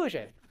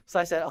conclusion. So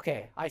I said,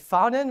 okay, I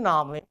found an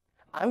anomaly.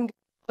 I'm going to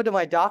go to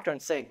my doctor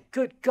and say,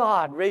 good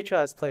God, Rachel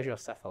has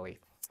plagiocephaly.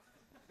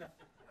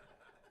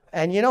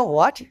 And you know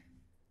what?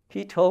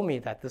 He told me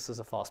that this was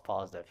a false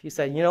positive. He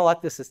said, you know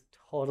what? This is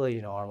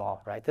totally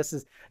normal, right? This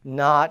is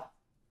not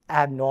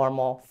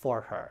abnormal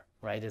for her,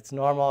 right? It's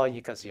normal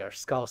because your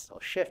skull's still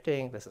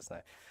shifting. This is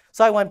not.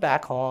 So I went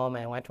back home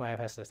and went to my wife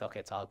and said,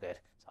 okay, it's all good.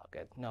 It's all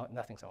good. No,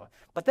 nothing's wrong.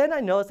 But then I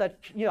noticed that,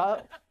 you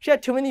know, she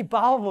had too many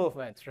bowel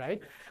movements, right?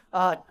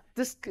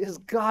 This has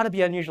got to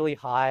be unusually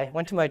high.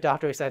 Went to my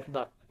doctor. He said,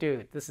 look,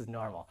 dude, this is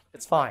normal.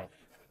 It's fine.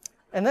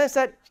 And then I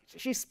said,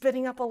 she's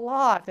spitting up a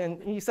lot.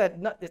 And he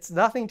said, no, it's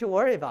nothing to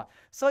worry about.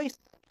 So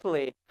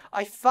essentially,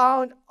 I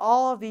found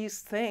all these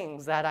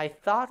things that I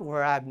thought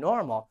were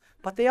abnormal,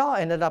 but they all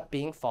ended up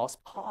being false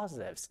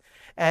positives.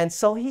 And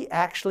so he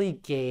actually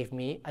gave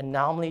me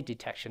anomaly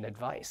detection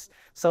advice.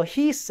 So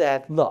he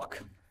said,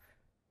 look,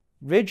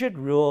 rigid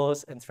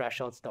rules and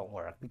thresholds don't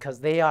work because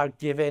they are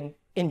given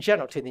in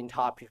general to the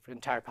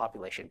entire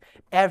population.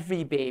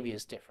 Every baby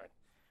is different.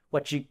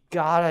 What you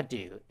gotta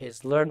do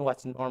is learn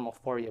what's normal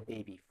for your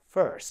baby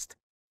first,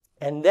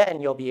 and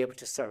then you'll be able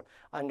to sort of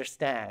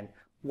understand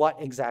what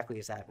exactly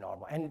is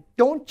abnormal. And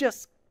don't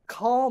just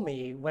call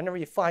me whenever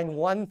you find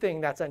one thing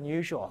that's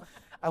unusual.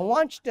 I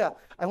want you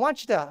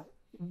to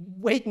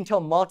wait until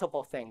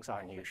multiple things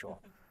are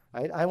unusual.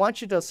 Right? I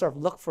want you to sort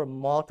of look for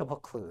multiple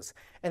clues.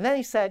 And then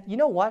he said, you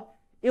know what?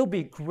 It would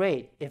be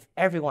great if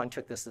everyone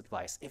took this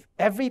advice. If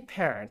every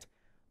parent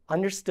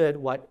understood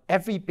what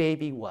every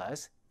baby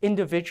was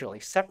individually,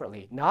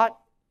 separately,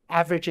 not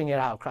averaging it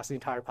out across the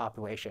entire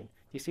population.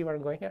 Do you see where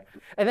I'm going here?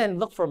 And then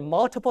look for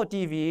multiple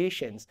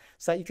deviations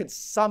so that you can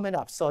sum it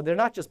up. So they're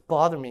not just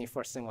bothering me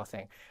for a single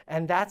thing.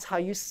 And that's how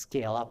you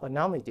scale up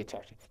anomaly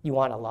detection. You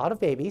want a lot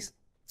of babies,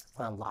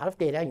 a lot of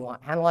data. You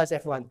want to analyze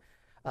everyone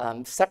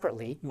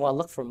separately. You want to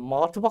look for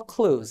multiple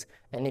clues.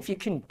 And if you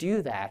can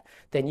do that,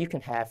 then you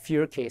can have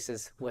fewer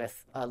cases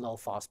with a low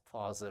false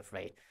positive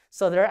rate.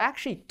 So there are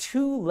actually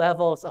two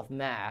levels of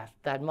math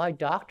that my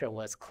doctor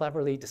was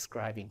cleverly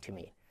describing to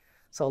me.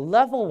 So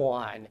level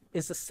one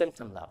is the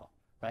symptom level,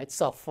 right?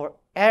 So for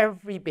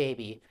every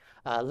baby,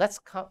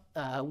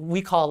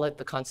 we call it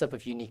the concept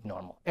of unique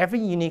normal. Every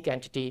unique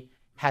entity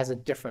has a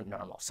different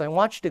normal. So I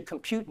want you to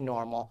compute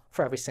normal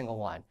for every single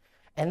one.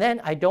 And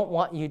then I don't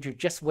want you to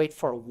just wait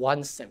for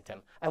one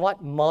symptom. I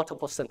want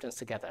multiple symptoms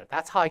together.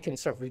 That's how I can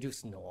sort of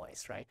reduce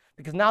noise, right?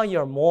 Because now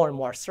you're more and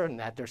more certain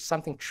that there's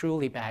something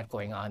truly bad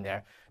going on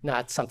there,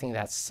 not something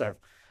that's sort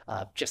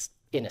of just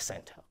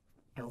innocent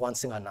and one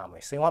single anomaly.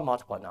 So you want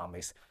multiple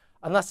anomalies,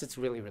 unless it's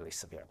really, really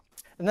severe.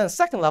 And then the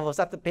second level is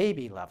at the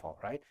baby level,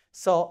 right?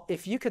 So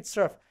if you could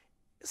sort of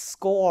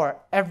score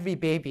every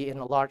baby in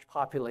a large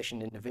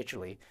population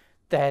individually,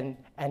 then,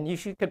 and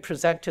if you could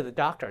present to the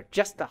doctor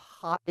just the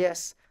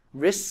highest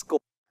risk score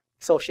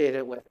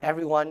associated with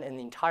everyone in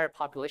the entire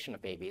population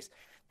of babies,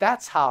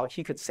 that's how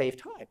he could save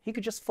time. He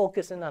could just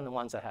focus in on the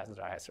ones that has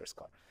the highest risk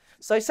score.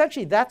 So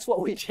essentially, that's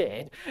what we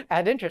did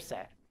at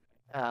Interset.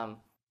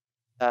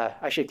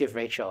 I should give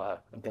Rachel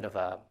a bit of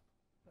a,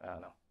 I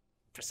don't know,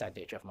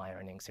 percentage of my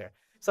earnings here.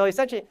 So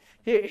essentially,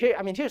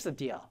 here's the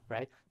deal,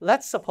 right?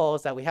 Let's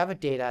suppose that we have a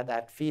data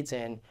that feeds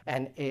in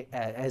and it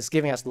is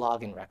giving us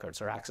login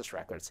records or access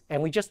records.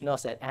 And we just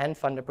notice that Anne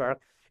Funderburg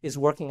is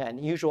working an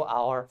unusual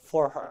hour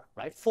for her,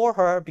 right? For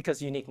her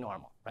because unique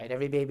normal, right?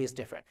 Every baby is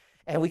different.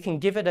 And we can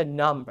give it a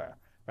number,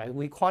 right?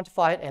 We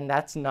quantify it and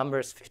that number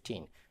is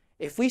 15.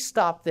 If we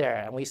stop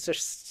there and we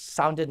just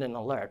sounded an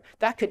alert,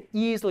 that could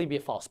easily be a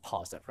false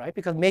positive, right?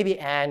 Because maybe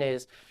Anne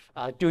is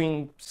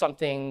doing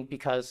something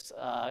because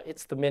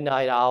it's the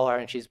midnight hour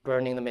and she's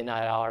burning the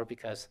midnight hour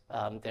because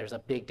there's a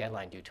big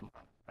deadline due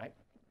tomorrow, right?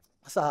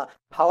 So,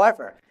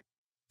 however,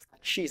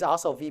 she's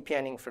also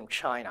VPNing from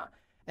China,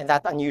 and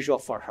that's unusual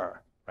for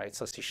her, right?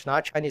 So she's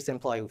not a Chinese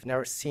employee. We've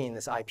never seen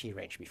this IP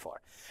range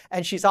before.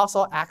 And she's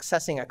also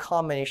accessing a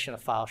combination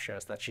of file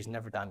shares that she's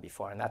never done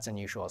before, and that's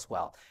unusual as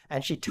well.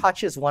 And she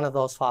touches one of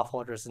those file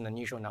folders an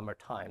unusual number of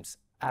times,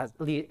 as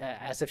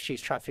if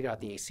she's trying to figure out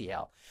the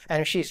ACL.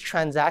 And if she's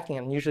transacting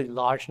an unusually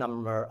large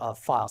number of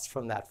files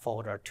from that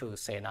folder to,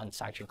 say, an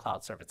unsanctioned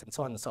cloud service, and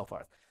so on and so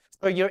forth.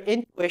 So your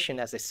intuition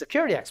as a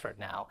security expert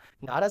now,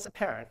 not as a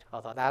parent,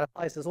 although that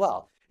applies as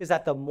well, is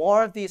that the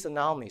more of these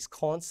anomalies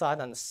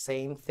coincide on the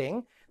same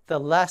thing, the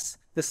less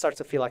this starts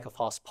to feel like a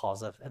false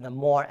positive, and the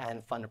more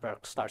Anne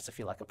Funderburg starts to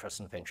feel like a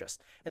person of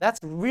interest. And that's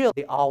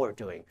really all we're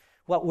doing.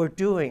 What we're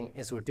doing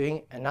is we're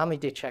doing anomaly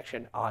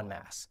detection en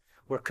masse.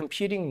 We're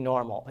computing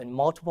normal in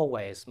multiple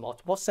ways,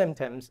 multiple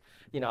symptoms,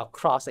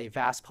 across a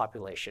vast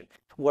population.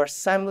 We're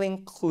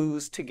assembling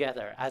clues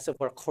together as if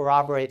we're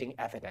corroborating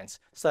evidence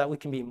so that we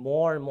can be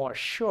more and more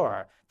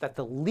sure that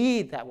the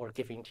lead that we're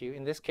giving to you,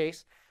 in this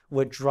case,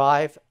 would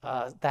drive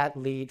that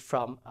lead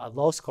from a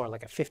low score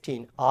like a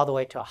 15 all the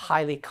way to a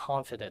highly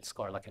confident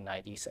score like a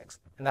 96.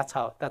 And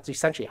that's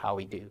essentially how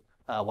we do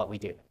what we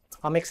do.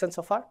 All make sense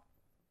so far?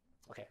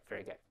 Okay,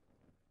 very good.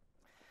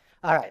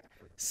 All right,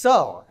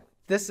 so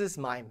this is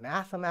my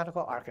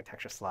mathematical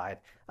architecture slide.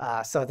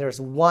 So there's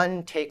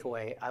one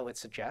takeaway I would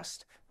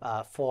suggest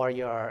for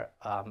your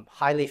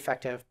highly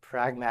effective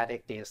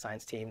pragmatic data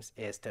science teams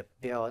is to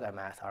build a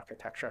math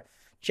architecture.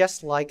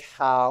 Just like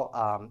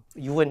how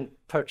you wouldn't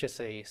purchase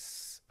a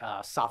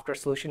software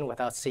solution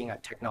without seeing a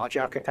technology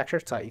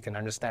architecture so that you can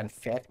understand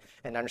fit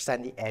and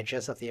understand the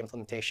edges of the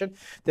implementation,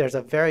 there's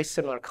a very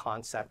similar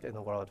concept in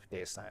the world of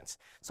data science.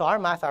 So our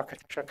math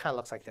architecture kind of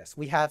looks like this.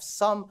 We have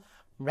some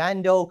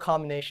random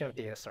combination of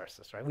data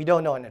sources, right? We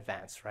don't know in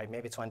advance, right?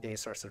 Maybe it's one data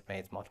source or maybe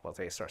it's multiple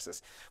data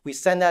sources. We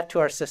send that to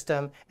our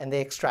system and they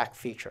extract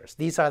features.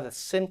 These are the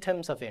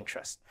symptoms of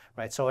interest,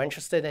 right? So we're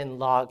interested in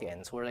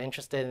logins, we're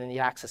interested in the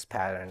access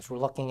patterns,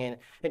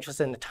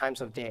 interested in the times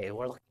of day,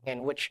 we're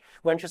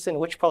interested in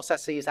which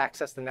processes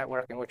access the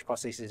network and which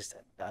processes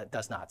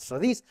does not. So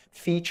these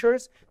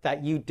features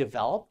that you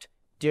developed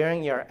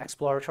during your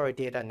exploratory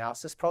data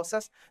analysis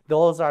process,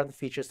 those are the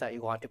features that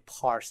you want to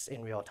parse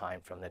in real time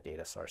from the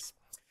data source.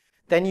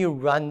 Then you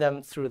run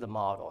them through the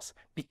models.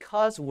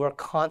 Because we're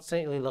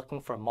constantly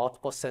looking for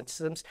multiple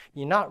systems,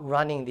 you're not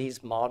running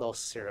these models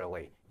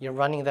serially. You're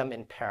running them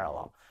in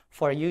parallel.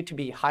 For you to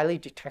be highly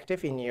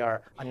detective in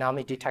your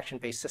anomaly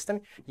detection-based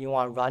system, you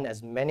want to run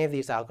as many of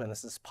these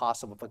algorithms as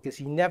possible because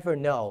you never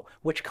know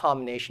which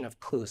combination of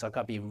clues are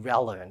going to be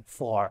relevant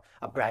for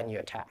a brand new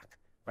attack,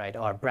 right?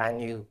 Or a brand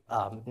new,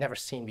 never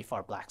seen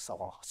before black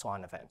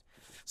swan event.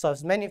 So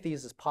as many of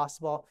these as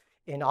possible.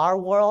 In our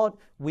world,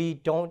 we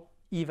don't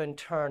even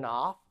turn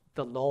off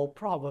the low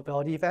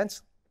probability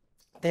events.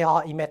 They all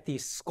emit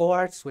these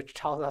scores, which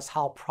tells us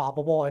how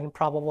probable and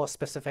improbable a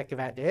specific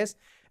event is.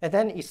 And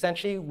then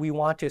essentially, we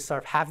want to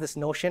sort of have this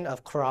notion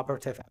of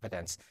corroborative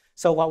evidence.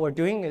 So what we're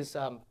doing is,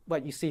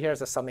 what you see here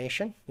is a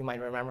summation. You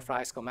might remember from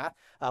high school math.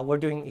 We're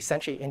doing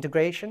essentially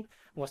integration.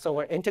 So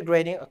we're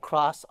integrating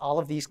across all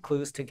of these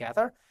clues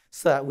together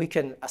so that we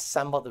can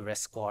assemble the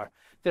risk score.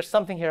 There's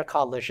something here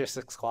called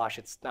logistic squash.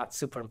 It's not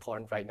super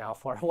important right now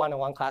for a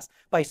one-on-one class,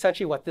 but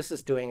essentially what this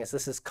is doing is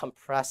this is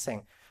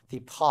compressing the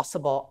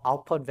possible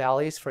output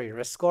values for your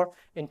risk score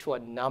into a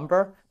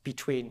number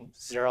between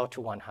 0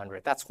 to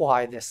 100. That's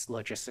why this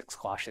logistic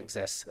squash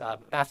exists.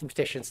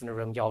 Mathematicians in the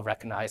room, you'll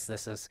recognize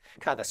this as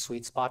kind of the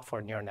sweet spot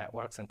for neural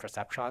networks and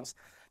perceptrons.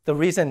 The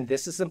reason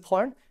this is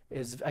important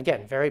is,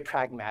 again, very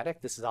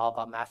pragmatic. This is all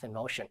about math in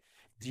motion.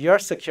 Your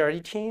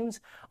security teams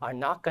are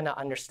not going to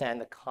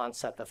understand the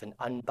concept of an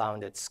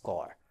unbounded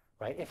score,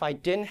 right? If I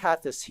didn't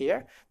have this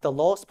here, the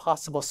lowest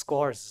possible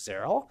score is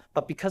 0.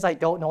 But because I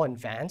don't know in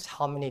advance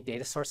how many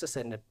data sources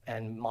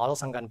and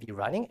models I'm going to be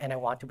running, and I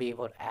want to be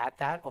able to add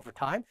that over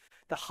time,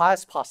 the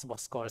highest possible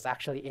score is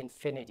actually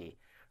infinity,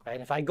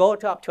 right? If I go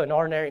up to an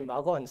ordinary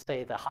muggle and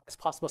say the highest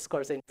possible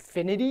score is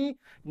infinity,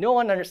 no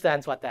one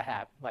understands what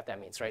that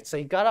means, right? So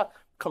you got to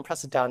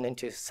compress it down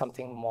into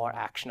something more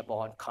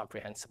actionable and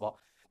comprehensible.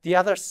 The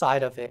other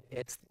side of it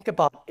is think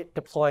about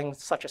deploying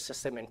such a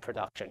system in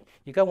production.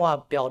 You're going to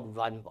want to build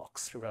run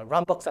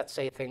books that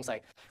say things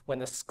like when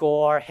the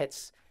score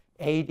hits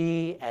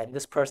 80 and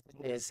this person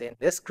is in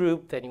this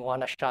group, then you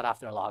want to shut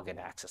off their login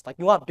access. Like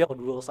you want to build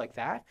rules like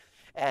that.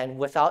 And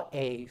without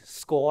a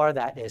score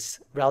that is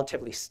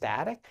relatively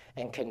static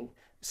and can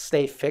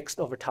stay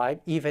fixed over time,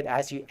 even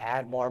as you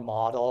add more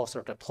models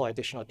or deploy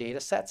additional data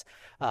sets,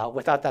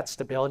 without that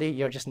stability,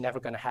 you're just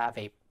never going to have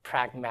a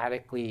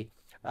pragmatically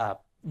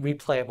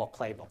replayable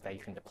playbook that you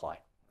can deploy,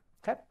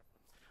 okay?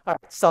 All right,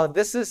 so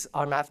this is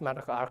our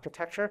mathematical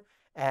architecture,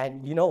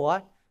 and you know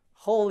what?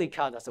 Holy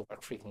cow, does it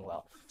work freaking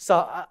well.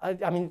 So,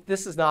 I mean,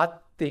 this is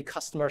not the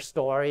customer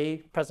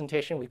story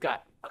presentation. We've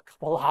got a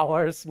couple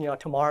hours,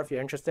 tomorrow if you're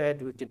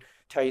interested, we can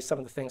tell you some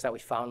of the things that we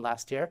found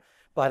last year.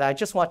 But I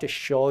just want to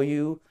show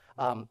you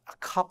a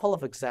couple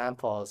of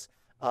examples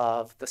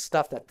of the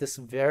stuff that this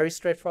very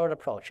straightforward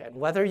approach, and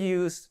whether you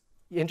use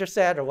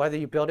Interset or whether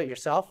you build it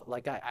yourself,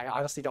 like I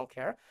honestly don't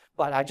care.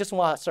 But I just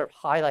want to sort of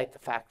highlight the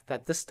fact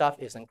that this stuff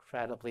is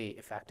incredibly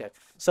effective.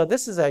 So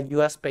this is a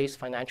US-based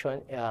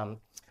financial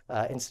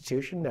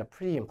institution. They're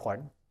pretty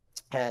important.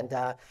 And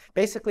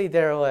basically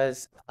there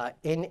was,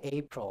 in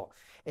April,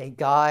 a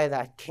guy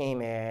that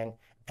came in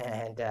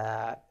and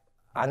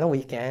on the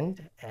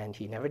weekend, and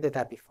he never did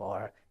that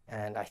before.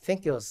 And I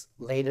think it was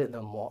late in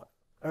the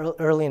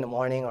early in the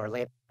morning or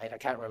late at night. I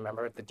can't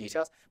remember the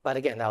details. But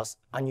again, that was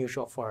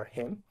unusual for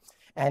him.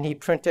 And he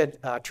printed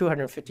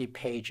 250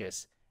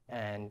 pages.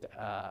 And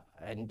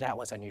that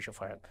was unusual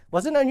for him.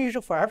 Wasn't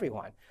unusual for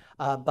everyone,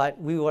 but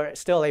we were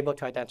still able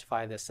to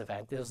identify this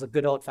event. It was a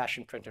good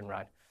old-fashioned print and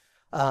run.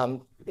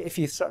 If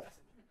you sort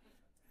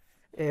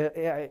of,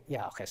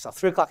 yeah, okay, so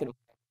 3 o'clock in the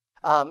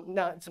morning.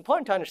 Now, it's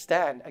important to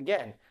understand,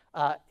 again,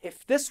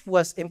 if this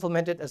was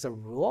implemented as a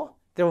rule,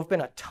 there would have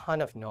been a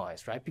ton of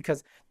noise, right?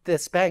 Because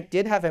this bank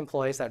did have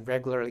employees that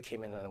regularly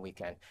came in on the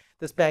weekend.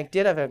 This bank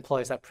did have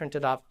employees that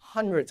printed off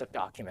hundreds of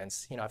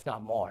documents, if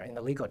not more, in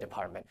the legal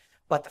department.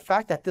 But the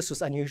fact that this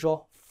was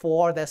unusual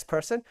for this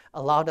person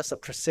allowed us a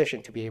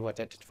precision to be able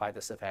to identify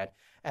this event.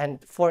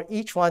 And for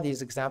each one of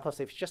these examples,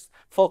 if you just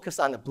focus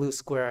on the blue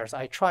squares,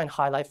 I try and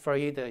highlight for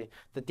you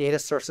the data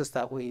sources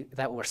that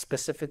were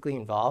specifically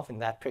involved in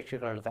that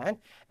particular event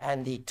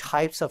and the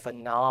types of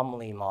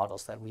anomaly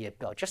models that we had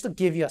built, just to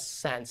give you a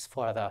sense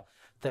for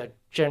the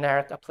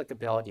generic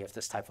applicability of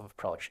this type of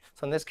approach.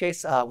 So in this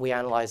case, we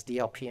analyzed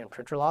DLP and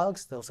printer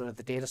logs. Those are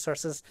the data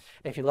sources.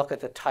 If you look at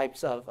the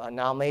types of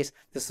anomalies,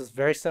 this is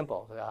very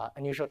simple.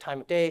 Unusual time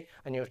of day,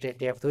 unusual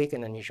day of the week,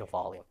 and unusual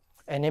volume.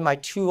 And in my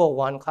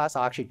 201 class,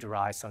 I'll actually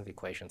derive some of the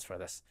equations for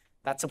this.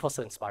 That's supposed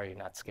to inspire you,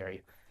 not scare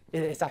you.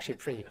 It's actually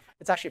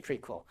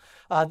pretty cool.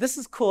 This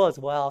is cool as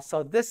well.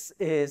 So this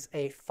is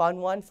a fun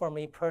one for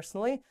me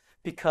personally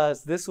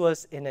because this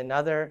was in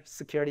another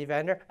security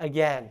vendor.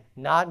 Again,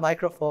 not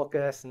Micro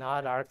Focus,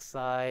 not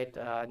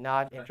ArcSight,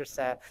 not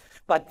Interset,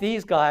 but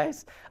these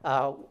guys,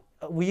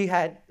 we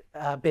had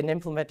been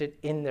implemented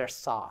in their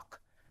SOC.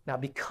 Now,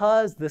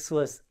 because this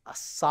was a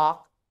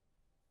SOC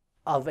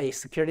of a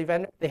security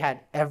vendor, they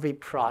had every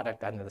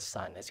product under the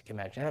sun, as you can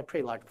imagine. They had a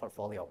pretty large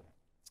portfolio.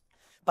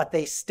 But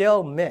they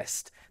still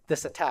missed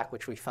this attack,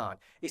 which we found.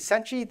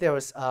 Essentially, there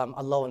was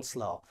a low and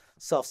slow.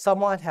 So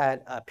someone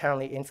had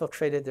apparently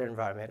infiltrated their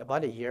environment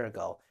about a year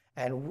ago.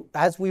 And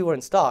as we were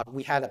installed,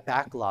 we had a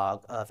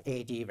backlog of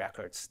AD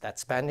records that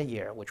spanned a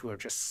year, which we were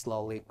just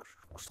slowly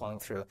flowing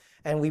through.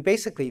 And we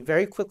basically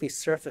very quickly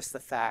surfaced the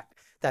fact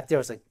that there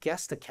was a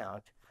guest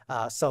account.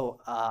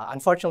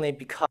 Unfortunately,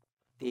 because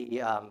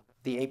the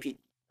AP,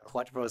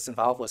 whatever was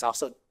involved, was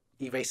also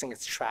erasing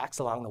its tracks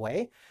along the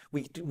way,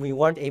 we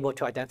weren't able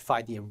to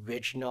identify the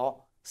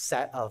original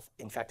set of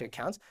infected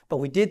accounts, but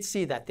we did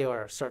see that they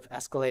were sort of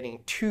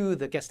escalating to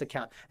the guest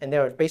account, and they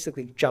were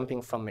basically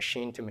jumping from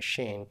machine to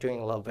machine, doing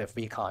a little bit of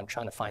recon,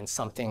 trying to find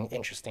something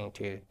interesting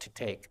to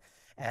take.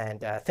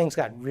 And things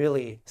got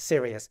really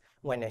serious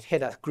when it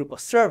hit a group of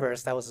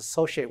servers that was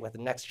associated with the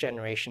next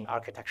generation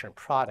architecture and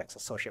products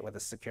associated with a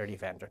security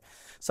vendor.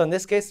 So in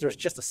this case, there's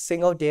just a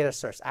single data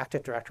source,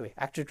 Active Directory.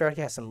 Active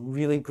Directory has some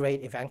really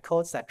great event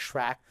codes that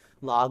track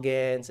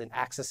logins and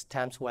access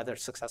attempts, whether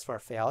successful or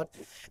failed.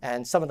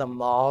 And some of the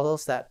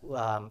models that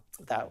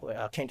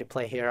came to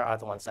play here are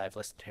the ones that I've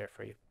listed here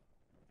for you.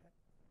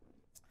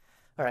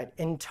 All right,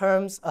 in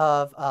terms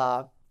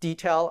of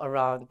detail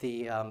around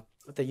the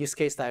use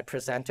case that I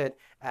presented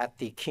at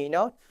the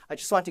keynote, I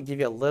just want to give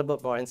you a little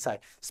bit more insight.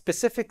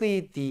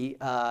 Specifically, the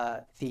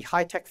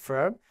high-tech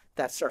firm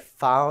that sort of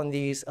found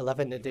these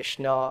 11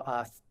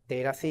 additional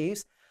data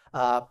thieves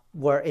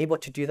were able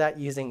to do that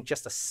using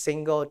just a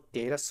single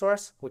data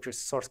source, which was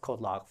source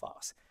code log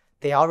files.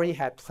 They already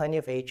had plenty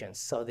of agents,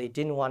 so they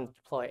didn't want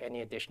to deploy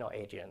any additional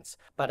agents.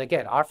 But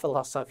again, our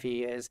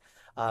philosophy is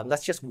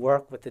let's just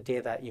work with the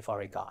data that you've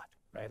already got,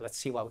 right? Let's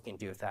see what we can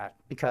do with that.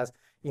 Because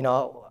you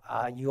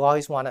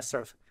always want to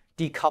sort of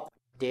decouple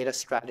data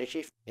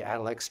strategy from the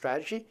analytics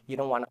strategy. You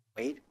don't want to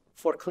wait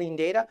for clean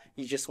data.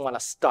 You just want to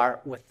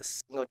start with the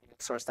single data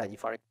source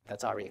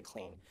that's already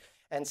clean.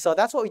 And so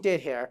that's what we did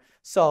here.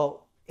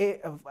 So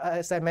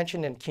as I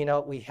mentioned in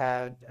keynote, we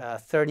had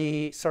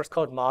 30 source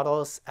code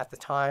models at the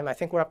time. I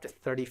think we're up to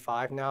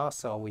 35 now.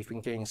 So we've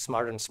been getting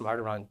smarter and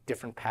smarter on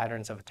different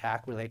patterns of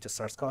attack related to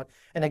source code.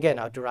 And again,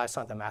 I'll derive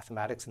some of the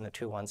mathematics in the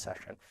 2.1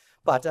 session.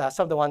 But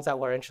some of the ones that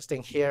were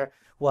interesting here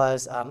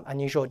was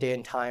unusual day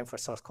and time for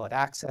source code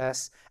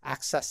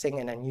accessing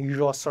an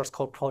unusual source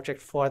code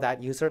project for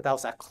that user. That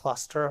was that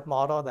cluster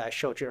model that I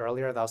showed you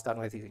earlier. That was done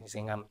with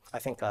using, I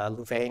think,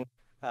 Louvain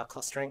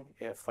clustering,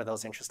 for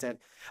those interested.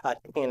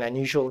 Taking an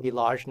unusually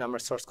large number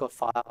of source code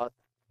files,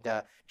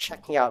 and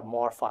checking out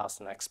more files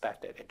than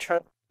expected. It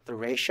turns out the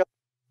ratio,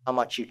 how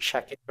much you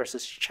check it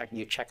versus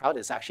you check out,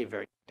 is actually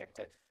very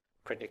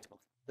predictable.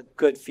 A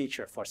good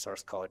feature for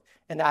source code.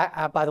 And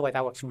by the way,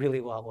 that works really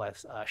well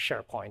with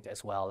SharePoint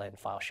as well and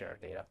file share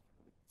data.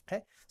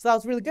 Okay, so that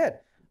was really good.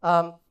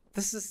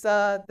 This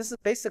is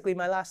basically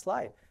my last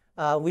slide.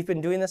 We've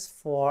been doing this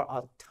for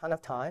a ton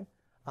of time.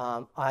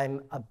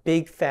 I'm a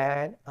big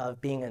fan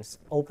of being as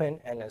open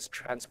and as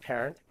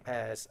transparent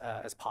as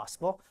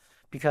possible,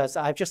 because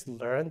I've just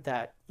learned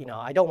that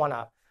I don't want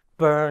to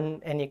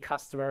burn any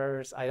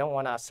customers. I don't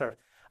want to sort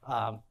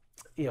of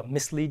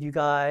mislead you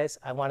guys.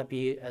 I want to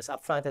be as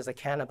upfront as I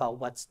can about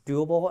what's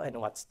doable and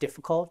what's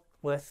difficult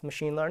with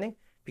machine learning,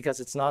 because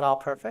it's not all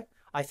perfect.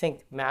 I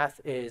think math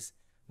is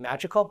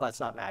magical, but it's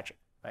not magic,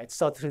 right?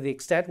 So to the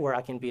extent where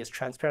I can be as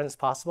transparent as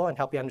possible and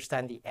help you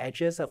understand the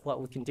edges of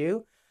what we can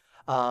do,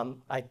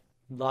 I'd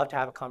love to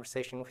have a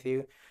conversation with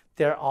you.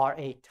 There are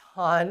a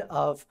ton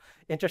of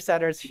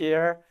Intersetters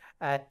here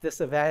at this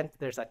event.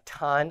 There's a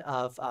ton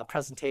of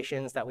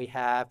presentations that we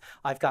have.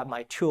 I've got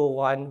my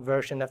 201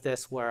 version of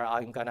this where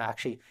I'm going to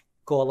actually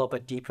go a little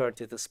bit deeper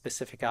into the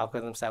specific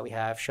algorithms that we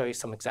have, show you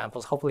some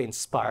examples, hopefully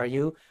inspire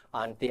you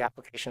on the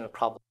application of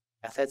problem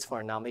methods for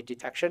anomaly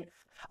detection.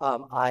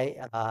 I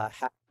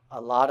have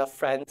a lot of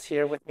friends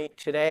here with me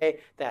today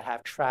that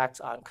have tracks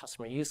on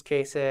customer use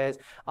cases,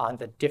 on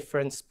the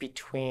difference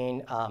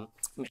between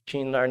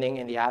machine learning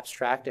in the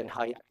abstract and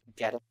how you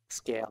get it at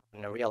scale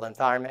in a real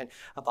environment,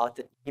 about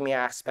the theming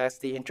aspects,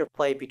 the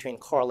interplay between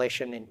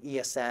correlation in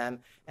ESM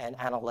and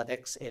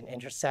analytics in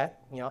Interset.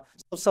 So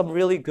some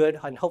really good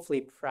and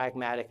hopefully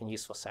pragmatic and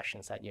useful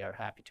sessions that you're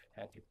happy to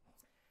attend to.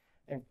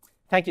 And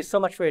thank you so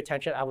much for your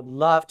attention. I would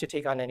love to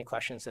take on any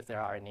questions if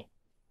there are any.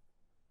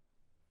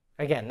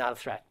 Again, not a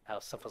threat. That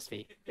was supposed to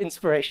be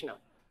inspirational,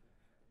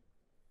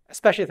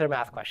 especially if they're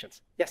math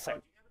questions. Yes, sir. Do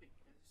you have any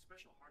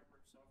special hardware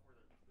and software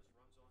that this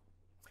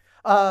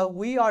runs on?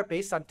 We are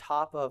based on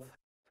top of,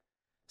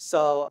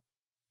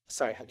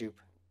 sorry, Hadoop.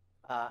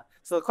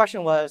 So the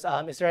question was,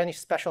 is there any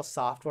special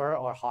software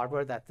or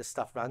hardware that this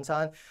stuff runs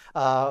on?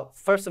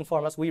 First and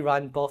foremost, we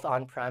run both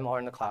on-prem or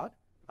in the cloud.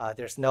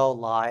 There's no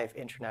live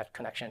internet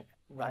connection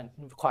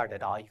required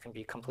at all. You can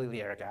be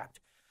completely air-gapped.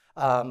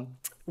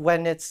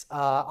 When it's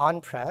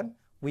on-prem,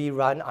 we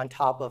run on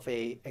top of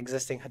a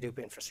existing Hadoop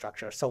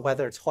infrastructure. So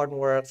whether it's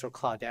Hortonworks or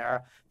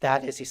Cloudera,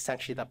 that is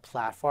essentially the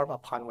platform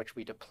upon which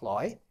we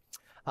deploy,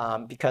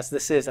 because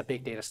this is a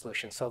big data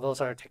solution. So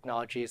those are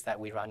technologies that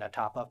we run on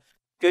top of.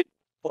 Good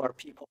for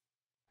people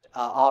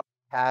already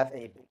have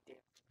a big data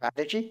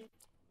strategy.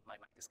 My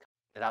mic is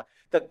coming out.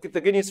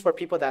 The good news for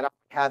people that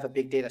have a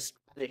big data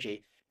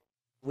strategy,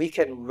 we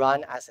can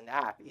run as an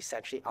app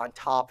essentially on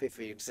top of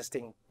the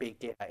existing big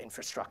data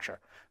infrastructure.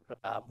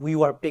 We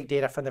were big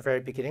data from the very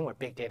beginning. We're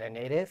big data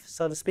native,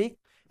 so to speak.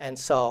 And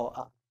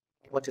so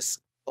able to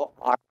scale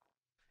our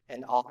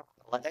and all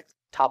analytics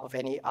on top of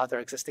any other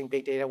existing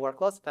big data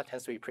workloads, that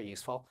tends to be pretty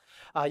useful.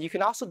 You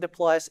can also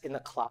deploy us in the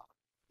cloud.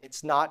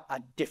 It's not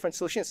a different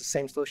solution, it's the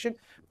same solution,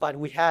 but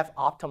we have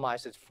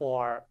optimized it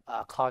for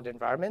cloud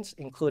environments,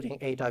 including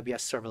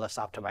AWS serverless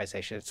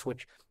optimizations,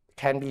 which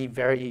can be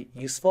very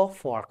useful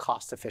for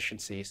cost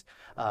efficiencies,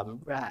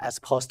 as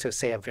opposed to,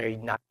 say, a very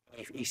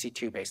naive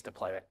EC2-based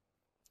deployment.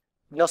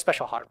 No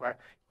special hardware,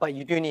 but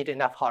you do need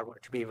enough hardware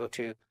to be able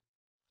to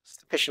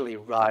sufficiently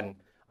run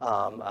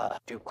a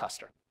Hadoop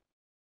cluster.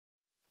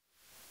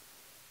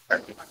 I'm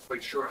not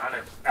quite sure how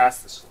to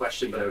ask this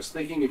question, but I was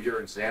thinking of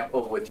your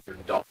example with your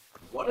dog.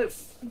 What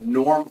if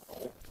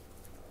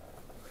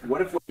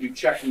when you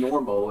check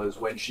normal is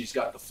when she's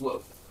got the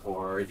flu?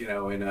 Or, in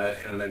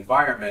an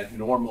environment,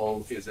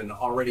 normal is an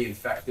already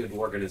infected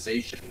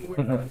organization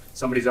where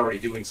somebody's already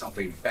doing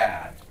something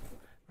bad.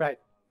 Right.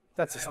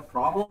 That's a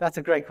problem. That's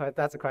a great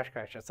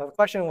question. So the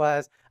question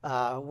was,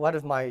 what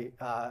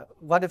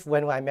if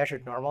when I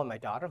measured normal, my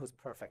daughter, who's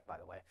perfect, by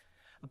the way,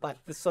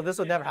 so this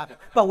would never happen.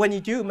 But when you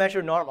do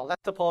measure normal,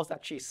 let's suppose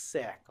that she's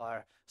sick,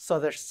 so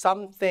there's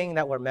something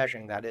that we're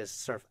measuring that is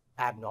sort of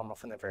abnormal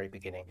from the very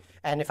beginning.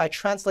 And if I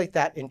translate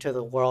that into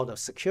the world of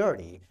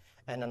security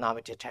and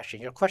anomaly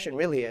detection, your question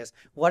really is,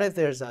 what if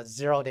there's a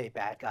zero-day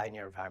bad guy in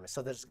your environment?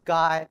 So there's a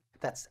guy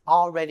that's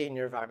already in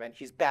your environment.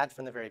 He's bad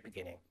from the very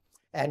beginning.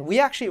 And we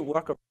actually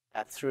work around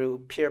that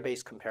through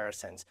peer-based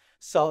comparisons.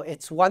 So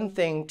it's one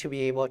thing to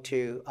be able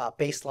to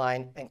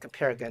baseline and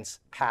compare against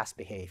past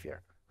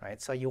behavior,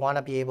 right? So you want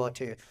to be able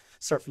to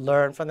sort of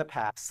learn from the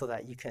past so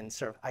that you can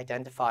sort of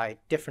identify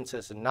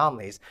differences and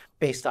anomalies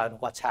based on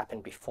what's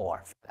happened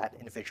before for that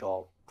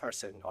individual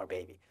person or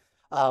baby.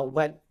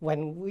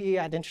 When we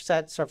at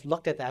Interset sort of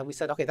looked at that, we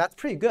said, okay, that's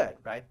pretty good,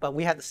 right? But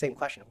we had the same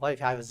question. What if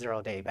you have a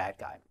zero-day bad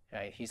guy,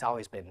 right? He's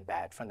always been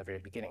bad from the very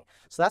beginning.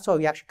 So that's why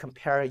we actually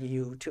compare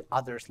you to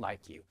others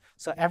like you.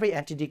 So every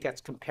entity gets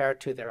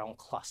compared to their own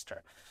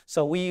cluster.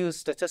 So we use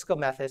statistical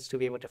methods to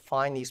be able to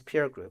find these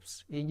peer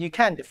groups. You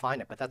can define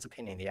it, but that's a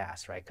pain in the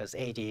ass, right? Because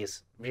AD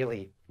is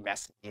really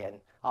messy and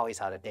always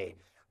out of date.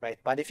 Right?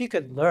 But if you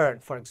could learn,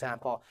 for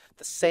example,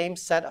 the same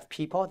set of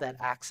people that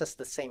access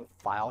the same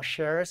file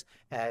shares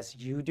as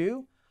you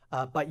do,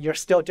 but you're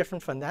still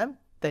different from them,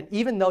 then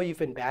even though you've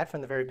been bad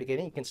from the very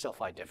beginning, you can still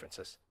find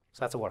differences.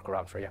 So that's a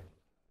workaround for you.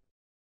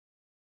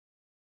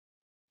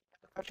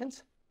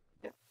 Questions?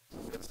 Yeah.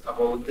 It's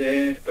about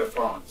the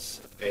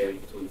performance to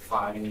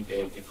find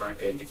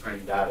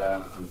different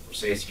data and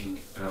processing.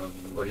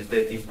 What is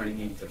the different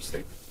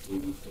Interset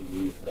to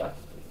do that?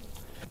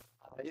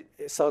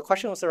 So the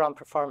question was around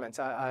performance.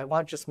 I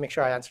want to just make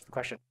sure I answered the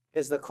question.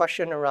 Is the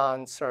question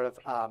around sort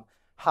of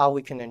how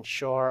we can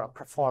ensure a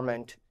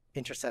performant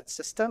Interset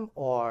system,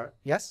 or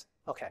yes?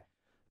 Okay.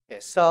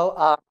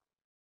 So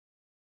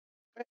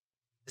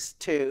is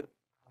to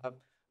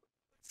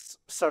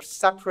sort of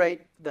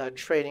separate the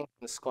training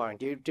from the scoring.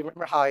 Do you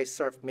remember how I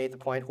sort of made the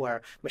point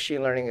where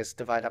machine learning is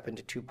divided up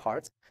into two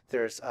parts?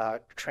 There's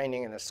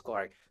training and the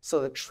scoring. So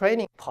the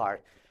training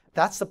part,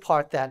 that's the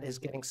part that is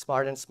getting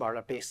smarter and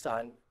smarter based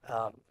on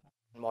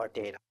more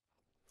data.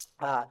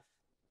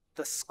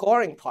 The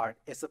scoring part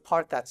is the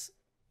part that's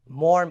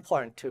more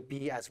important to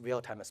be as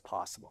real-time as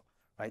possible,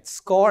 right?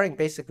 Scoring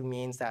basically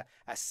means that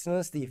as soon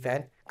as the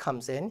event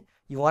comes in,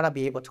 you want to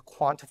be able to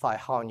quantify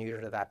how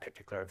unusual that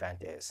particular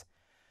event is.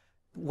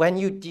 When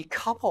you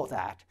decouple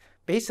that,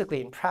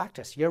 basically in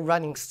practice, you're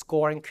running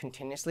scoring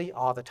continuously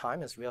all the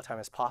time as real-time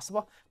as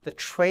possible. The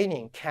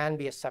training can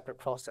be a separate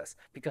process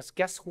because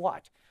guess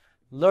what?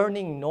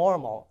 Learning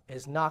normal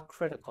is not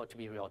critical to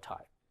be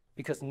real-time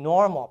because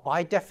normal,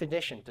 by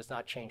definition, does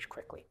not change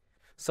quickly.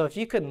 So if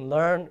you can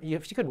run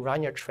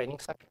your training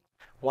session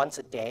once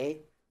a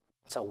day,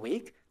 once a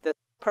week, that's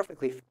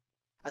perfectly fine.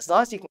 As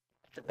long as you can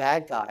catch the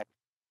bad guy,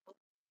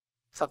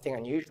 something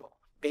unusual,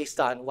 based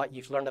on what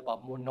you've learned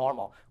about more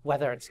normal,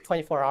 whether it's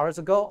 24 hours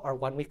ago or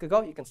 1 week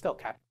ago, you can still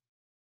catch.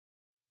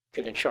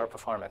 You can ensure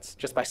performance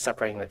just by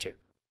separating the two.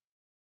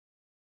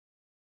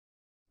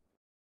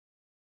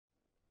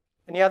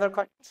 Any other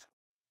questions?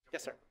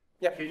 Yes, sir.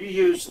 Yeah. Can you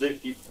use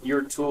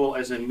your tool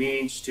as a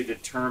means to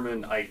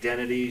determine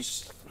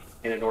identities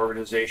in an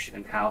organization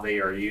and how they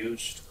are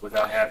used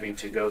without having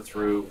to go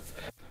through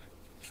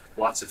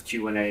lots of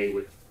Q&A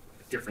with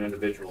different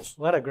individuals?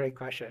 What a great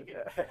question.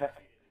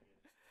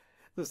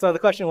 So the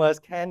question was,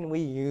 can we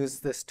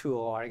use this tool,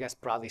 or I guess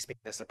broadly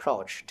speaking, this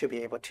approach, to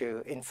be able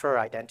to infer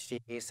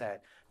identities and,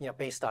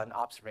 based on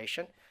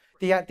observation?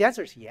 The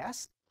answer is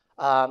yes.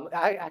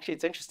 Actually,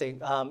 it's interesting.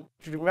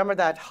 Do you remember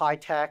that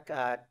high-tech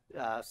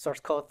source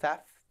code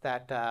theft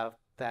that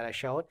I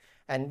showed?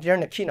 And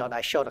during the keynote,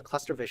 I showed a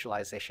cluster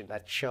visualization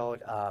that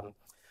showed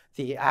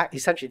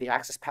essentially the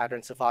access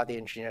patterns of all the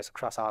engineers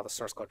across all the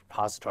source code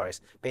repositories.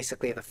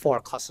 Basically, the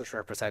 4 clusters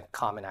represent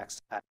common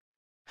access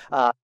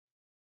patterns.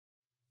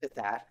 Did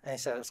that, and I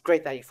said, it's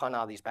great that you found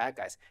all these bad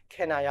guys.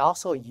 Can I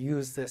also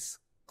use this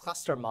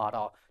cluster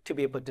model to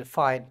be able to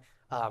define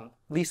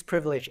least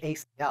privileged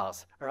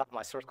ACLs around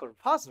my source code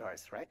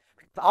repositories, right?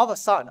 Because all of a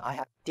sudden, I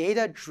have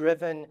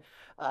data-driven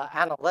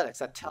analytics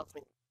that tells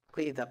me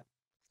exactly the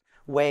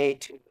way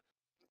to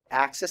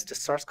access to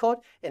source code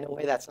in a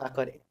way that's not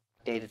good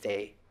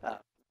day-to-day.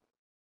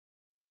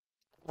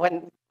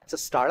 When it's a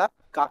startup,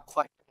 got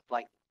quite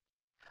like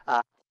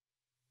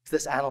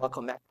this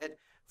analytical method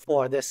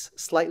for this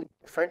slightly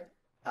different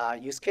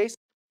use case.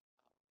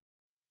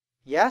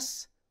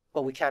 Yes,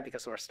 but we can't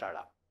because we're a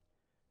startup.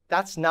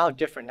 That's now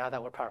different now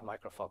that we're part of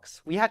Micro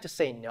Focus. We had to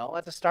say no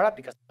at the startup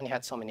because we only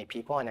had so many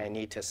people and I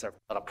need to serve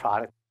a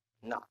product,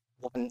 not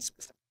one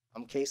specific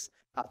case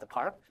at the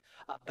park.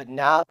 But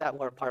now that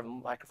we're part of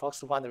Micro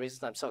Focus, one of the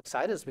reasons I'm so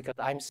excited is because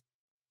I'm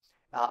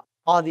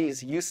all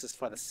these uses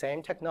for the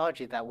same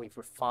technology that we've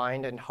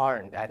refined and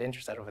hardened at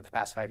Interset over the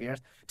past 5 years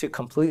to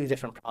completely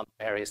different problem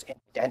areas in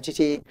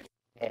identity,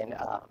 in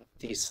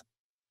these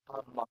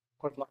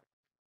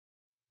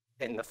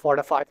in the 4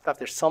 to 5 stuff.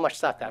 There's so much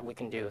stuff that we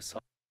can do. So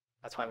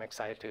that's why I'm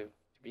excited to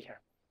be here.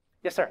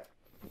 Yes, sir.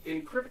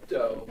 In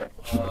crypto,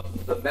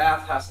 the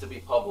math has to be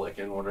public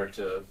in order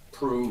to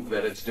prove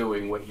that it's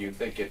doing what you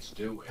think it's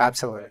doing.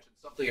 Absolutely.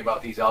 Something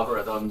about these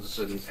algorithms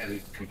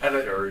and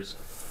competitors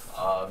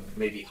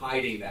maybe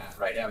hiding that,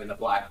 right? Having the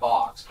black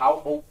box.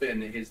 How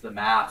open is the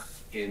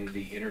math in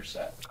the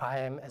Interset? I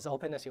am as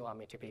open as you want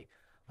me to be.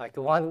 Like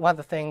one of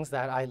the things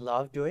that I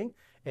love doing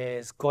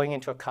is going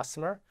into a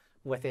customer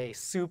with a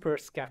super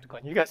skeptical,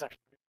 and you guys are,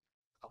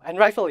 and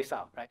rightfully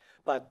so, right?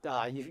 But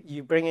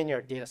you bring in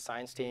your data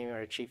science team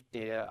or a chief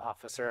data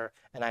officer,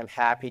 and I'm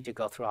happy to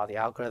go through all the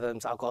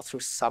algorithms. I'll go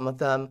through some of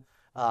them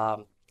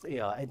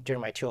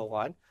during my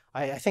 201.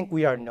 I think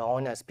we are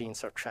known as being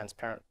sort of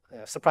transparent,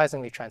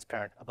 surprisingly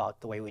transparent about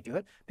the way we do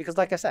it, because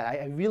like I said,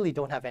 I really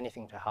don't have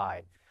anything to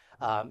hide.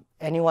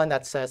 Anyone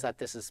that says that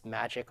this is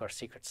magic or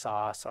secret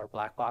sauce or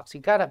black box,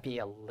 you gotta be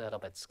a little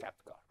bit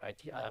skeptical, right?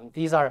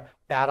 These are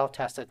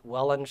battle-tested,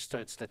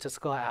 well-understood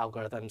statistical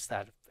algorithms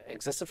that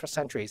existed for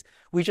centuries.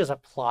 We just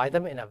apply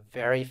them in a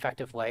very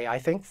effective way, I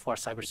think, for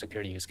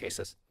cybersecurity use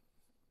cases.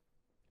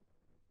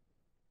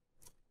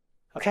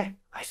 Okay,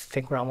 I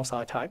think we're almost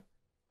out of time.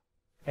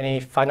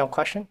 Any final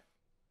question?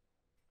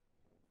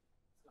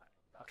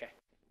 Okay,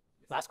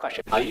 last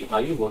question. Are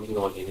you working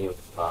on any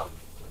of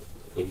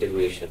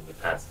integration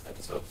with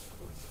aspects of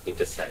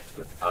Interset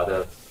with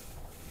other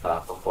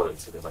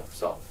components in the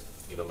Microsoft?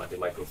 You know, the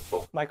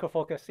Micro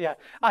Focus, yeah.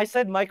 I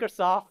said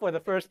Microsoft for the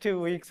first 2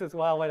 weeks as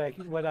well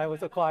when I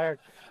was acquired.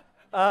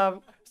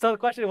 So the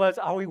question was,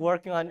 are we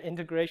working on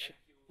integration?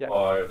 Yeah.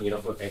 Or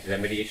for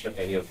remediation of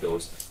any of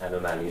those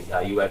anomalies,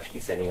 are you actually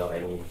sending out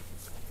any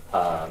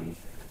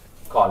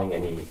calling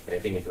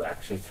anything into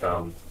action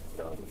from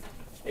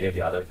any of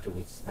the other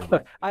tools?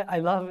 Look, I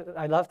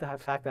love the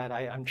fact that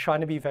I'm trying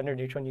to be vendor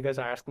neutral, and you guys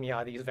are asking me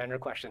all these vendor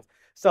questions.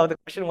 So the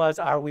question was,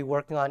 are we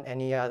working on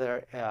any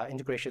other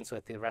integrations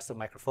with the rest of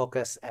Micro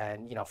Focus?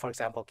 And for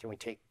example, can we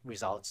take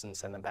results and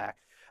send them back?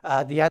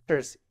 The answer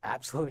is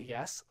absolutely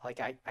yes. Like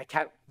I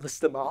can't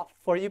list them off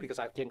for you because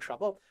I'd get in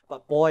trouble,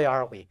 but boy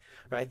are we,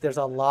 right? There's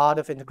a lot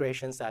of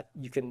integrations that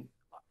you can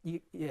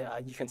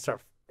sort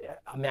of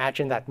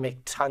imagine that make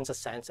tons of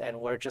sense, and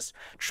we're just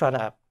trying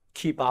to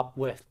keep up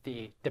with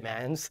the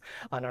demands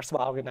on our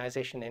small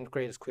organization and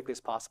integrate as quickly as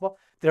possible.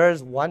 There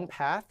is one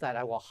path that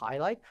I will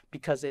highlight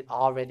because it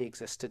already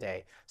exists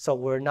today. So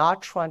we're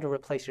not trying to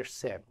replace your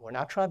SIM. We're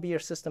not trying to be your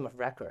system of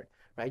record,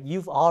 right?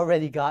 You've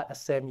already got a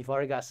SIM, you've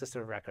already got a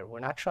system of record. We're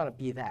not trying to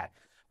be that.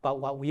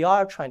 But what we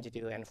are trying to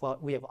do, and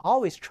what we have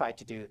always tried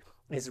to do,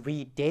 is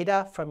read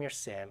data from your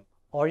SIM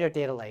or your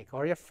data lake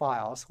or your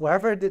files,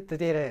 wherever the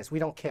data is, we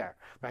don't care,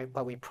 right?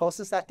 But we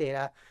process that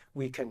data,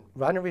 we can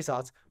run the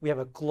results, we have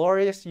a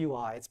glorious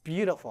UI, it's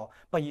beautiful,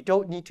 but you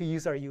don't need to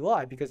use our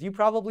UI because you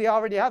probably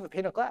already have a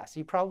pane of glass.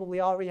 You probably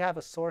already have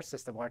a source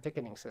system or a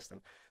ticketing system.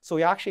 So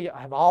we actually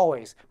have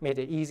always made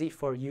it easy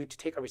for you to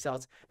take our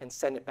results and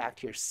send it back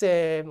to your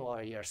SIM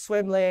or your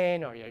swim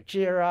lane or your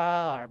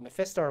Jira or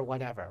Mephisto or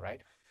whatever,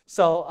 right?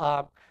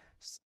 So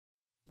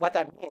what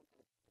that means,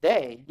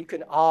 today, you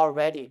can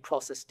already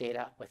process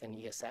data with an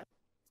ESM.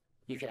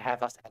 You can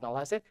have us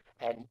analyze it,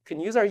 and you can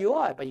use our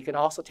UI, but you can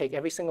also take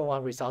every single one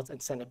of the results and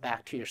send it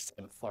back to your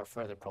SIM for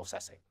further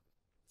processing.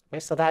 Okay,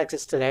 so that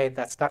exists today.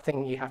 That's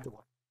nothing you have to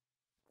work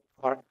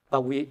for,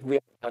 but we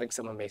are doing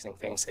some amazing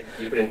things.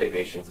 Deeper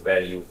integrations where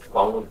you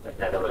found an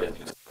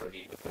analysis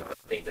already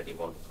things that you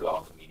want to do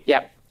out of media.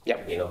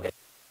 Yep.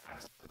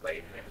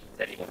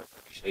 Setting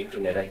into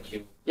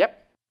NetIQ.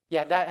 Yep.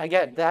 Yeah,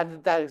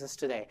 that exists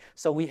today.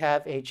 So we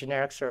have a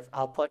generic sort of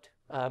output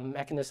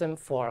mechanism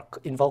for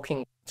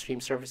invoking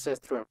stream services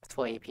through a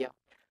RESTful API.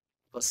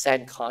 We'll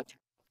send content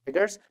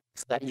triggers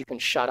so that you can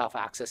shut off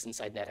access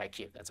inside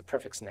NetIQ. That's a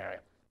perfect scenario.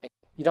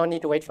 You don't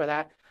need to wait for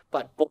that,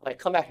 but we'll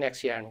come back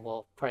next year and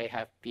we'll probably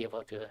be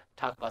able to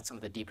talk about some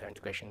of the deeper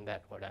integration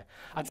that we're done.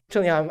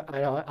 Unfortunately,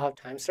 I know out of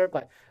time, sir,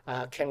 but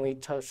can we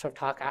sort of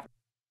talk after?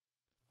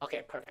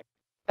 Okay, perfect.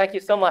 Thank you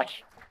so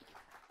much.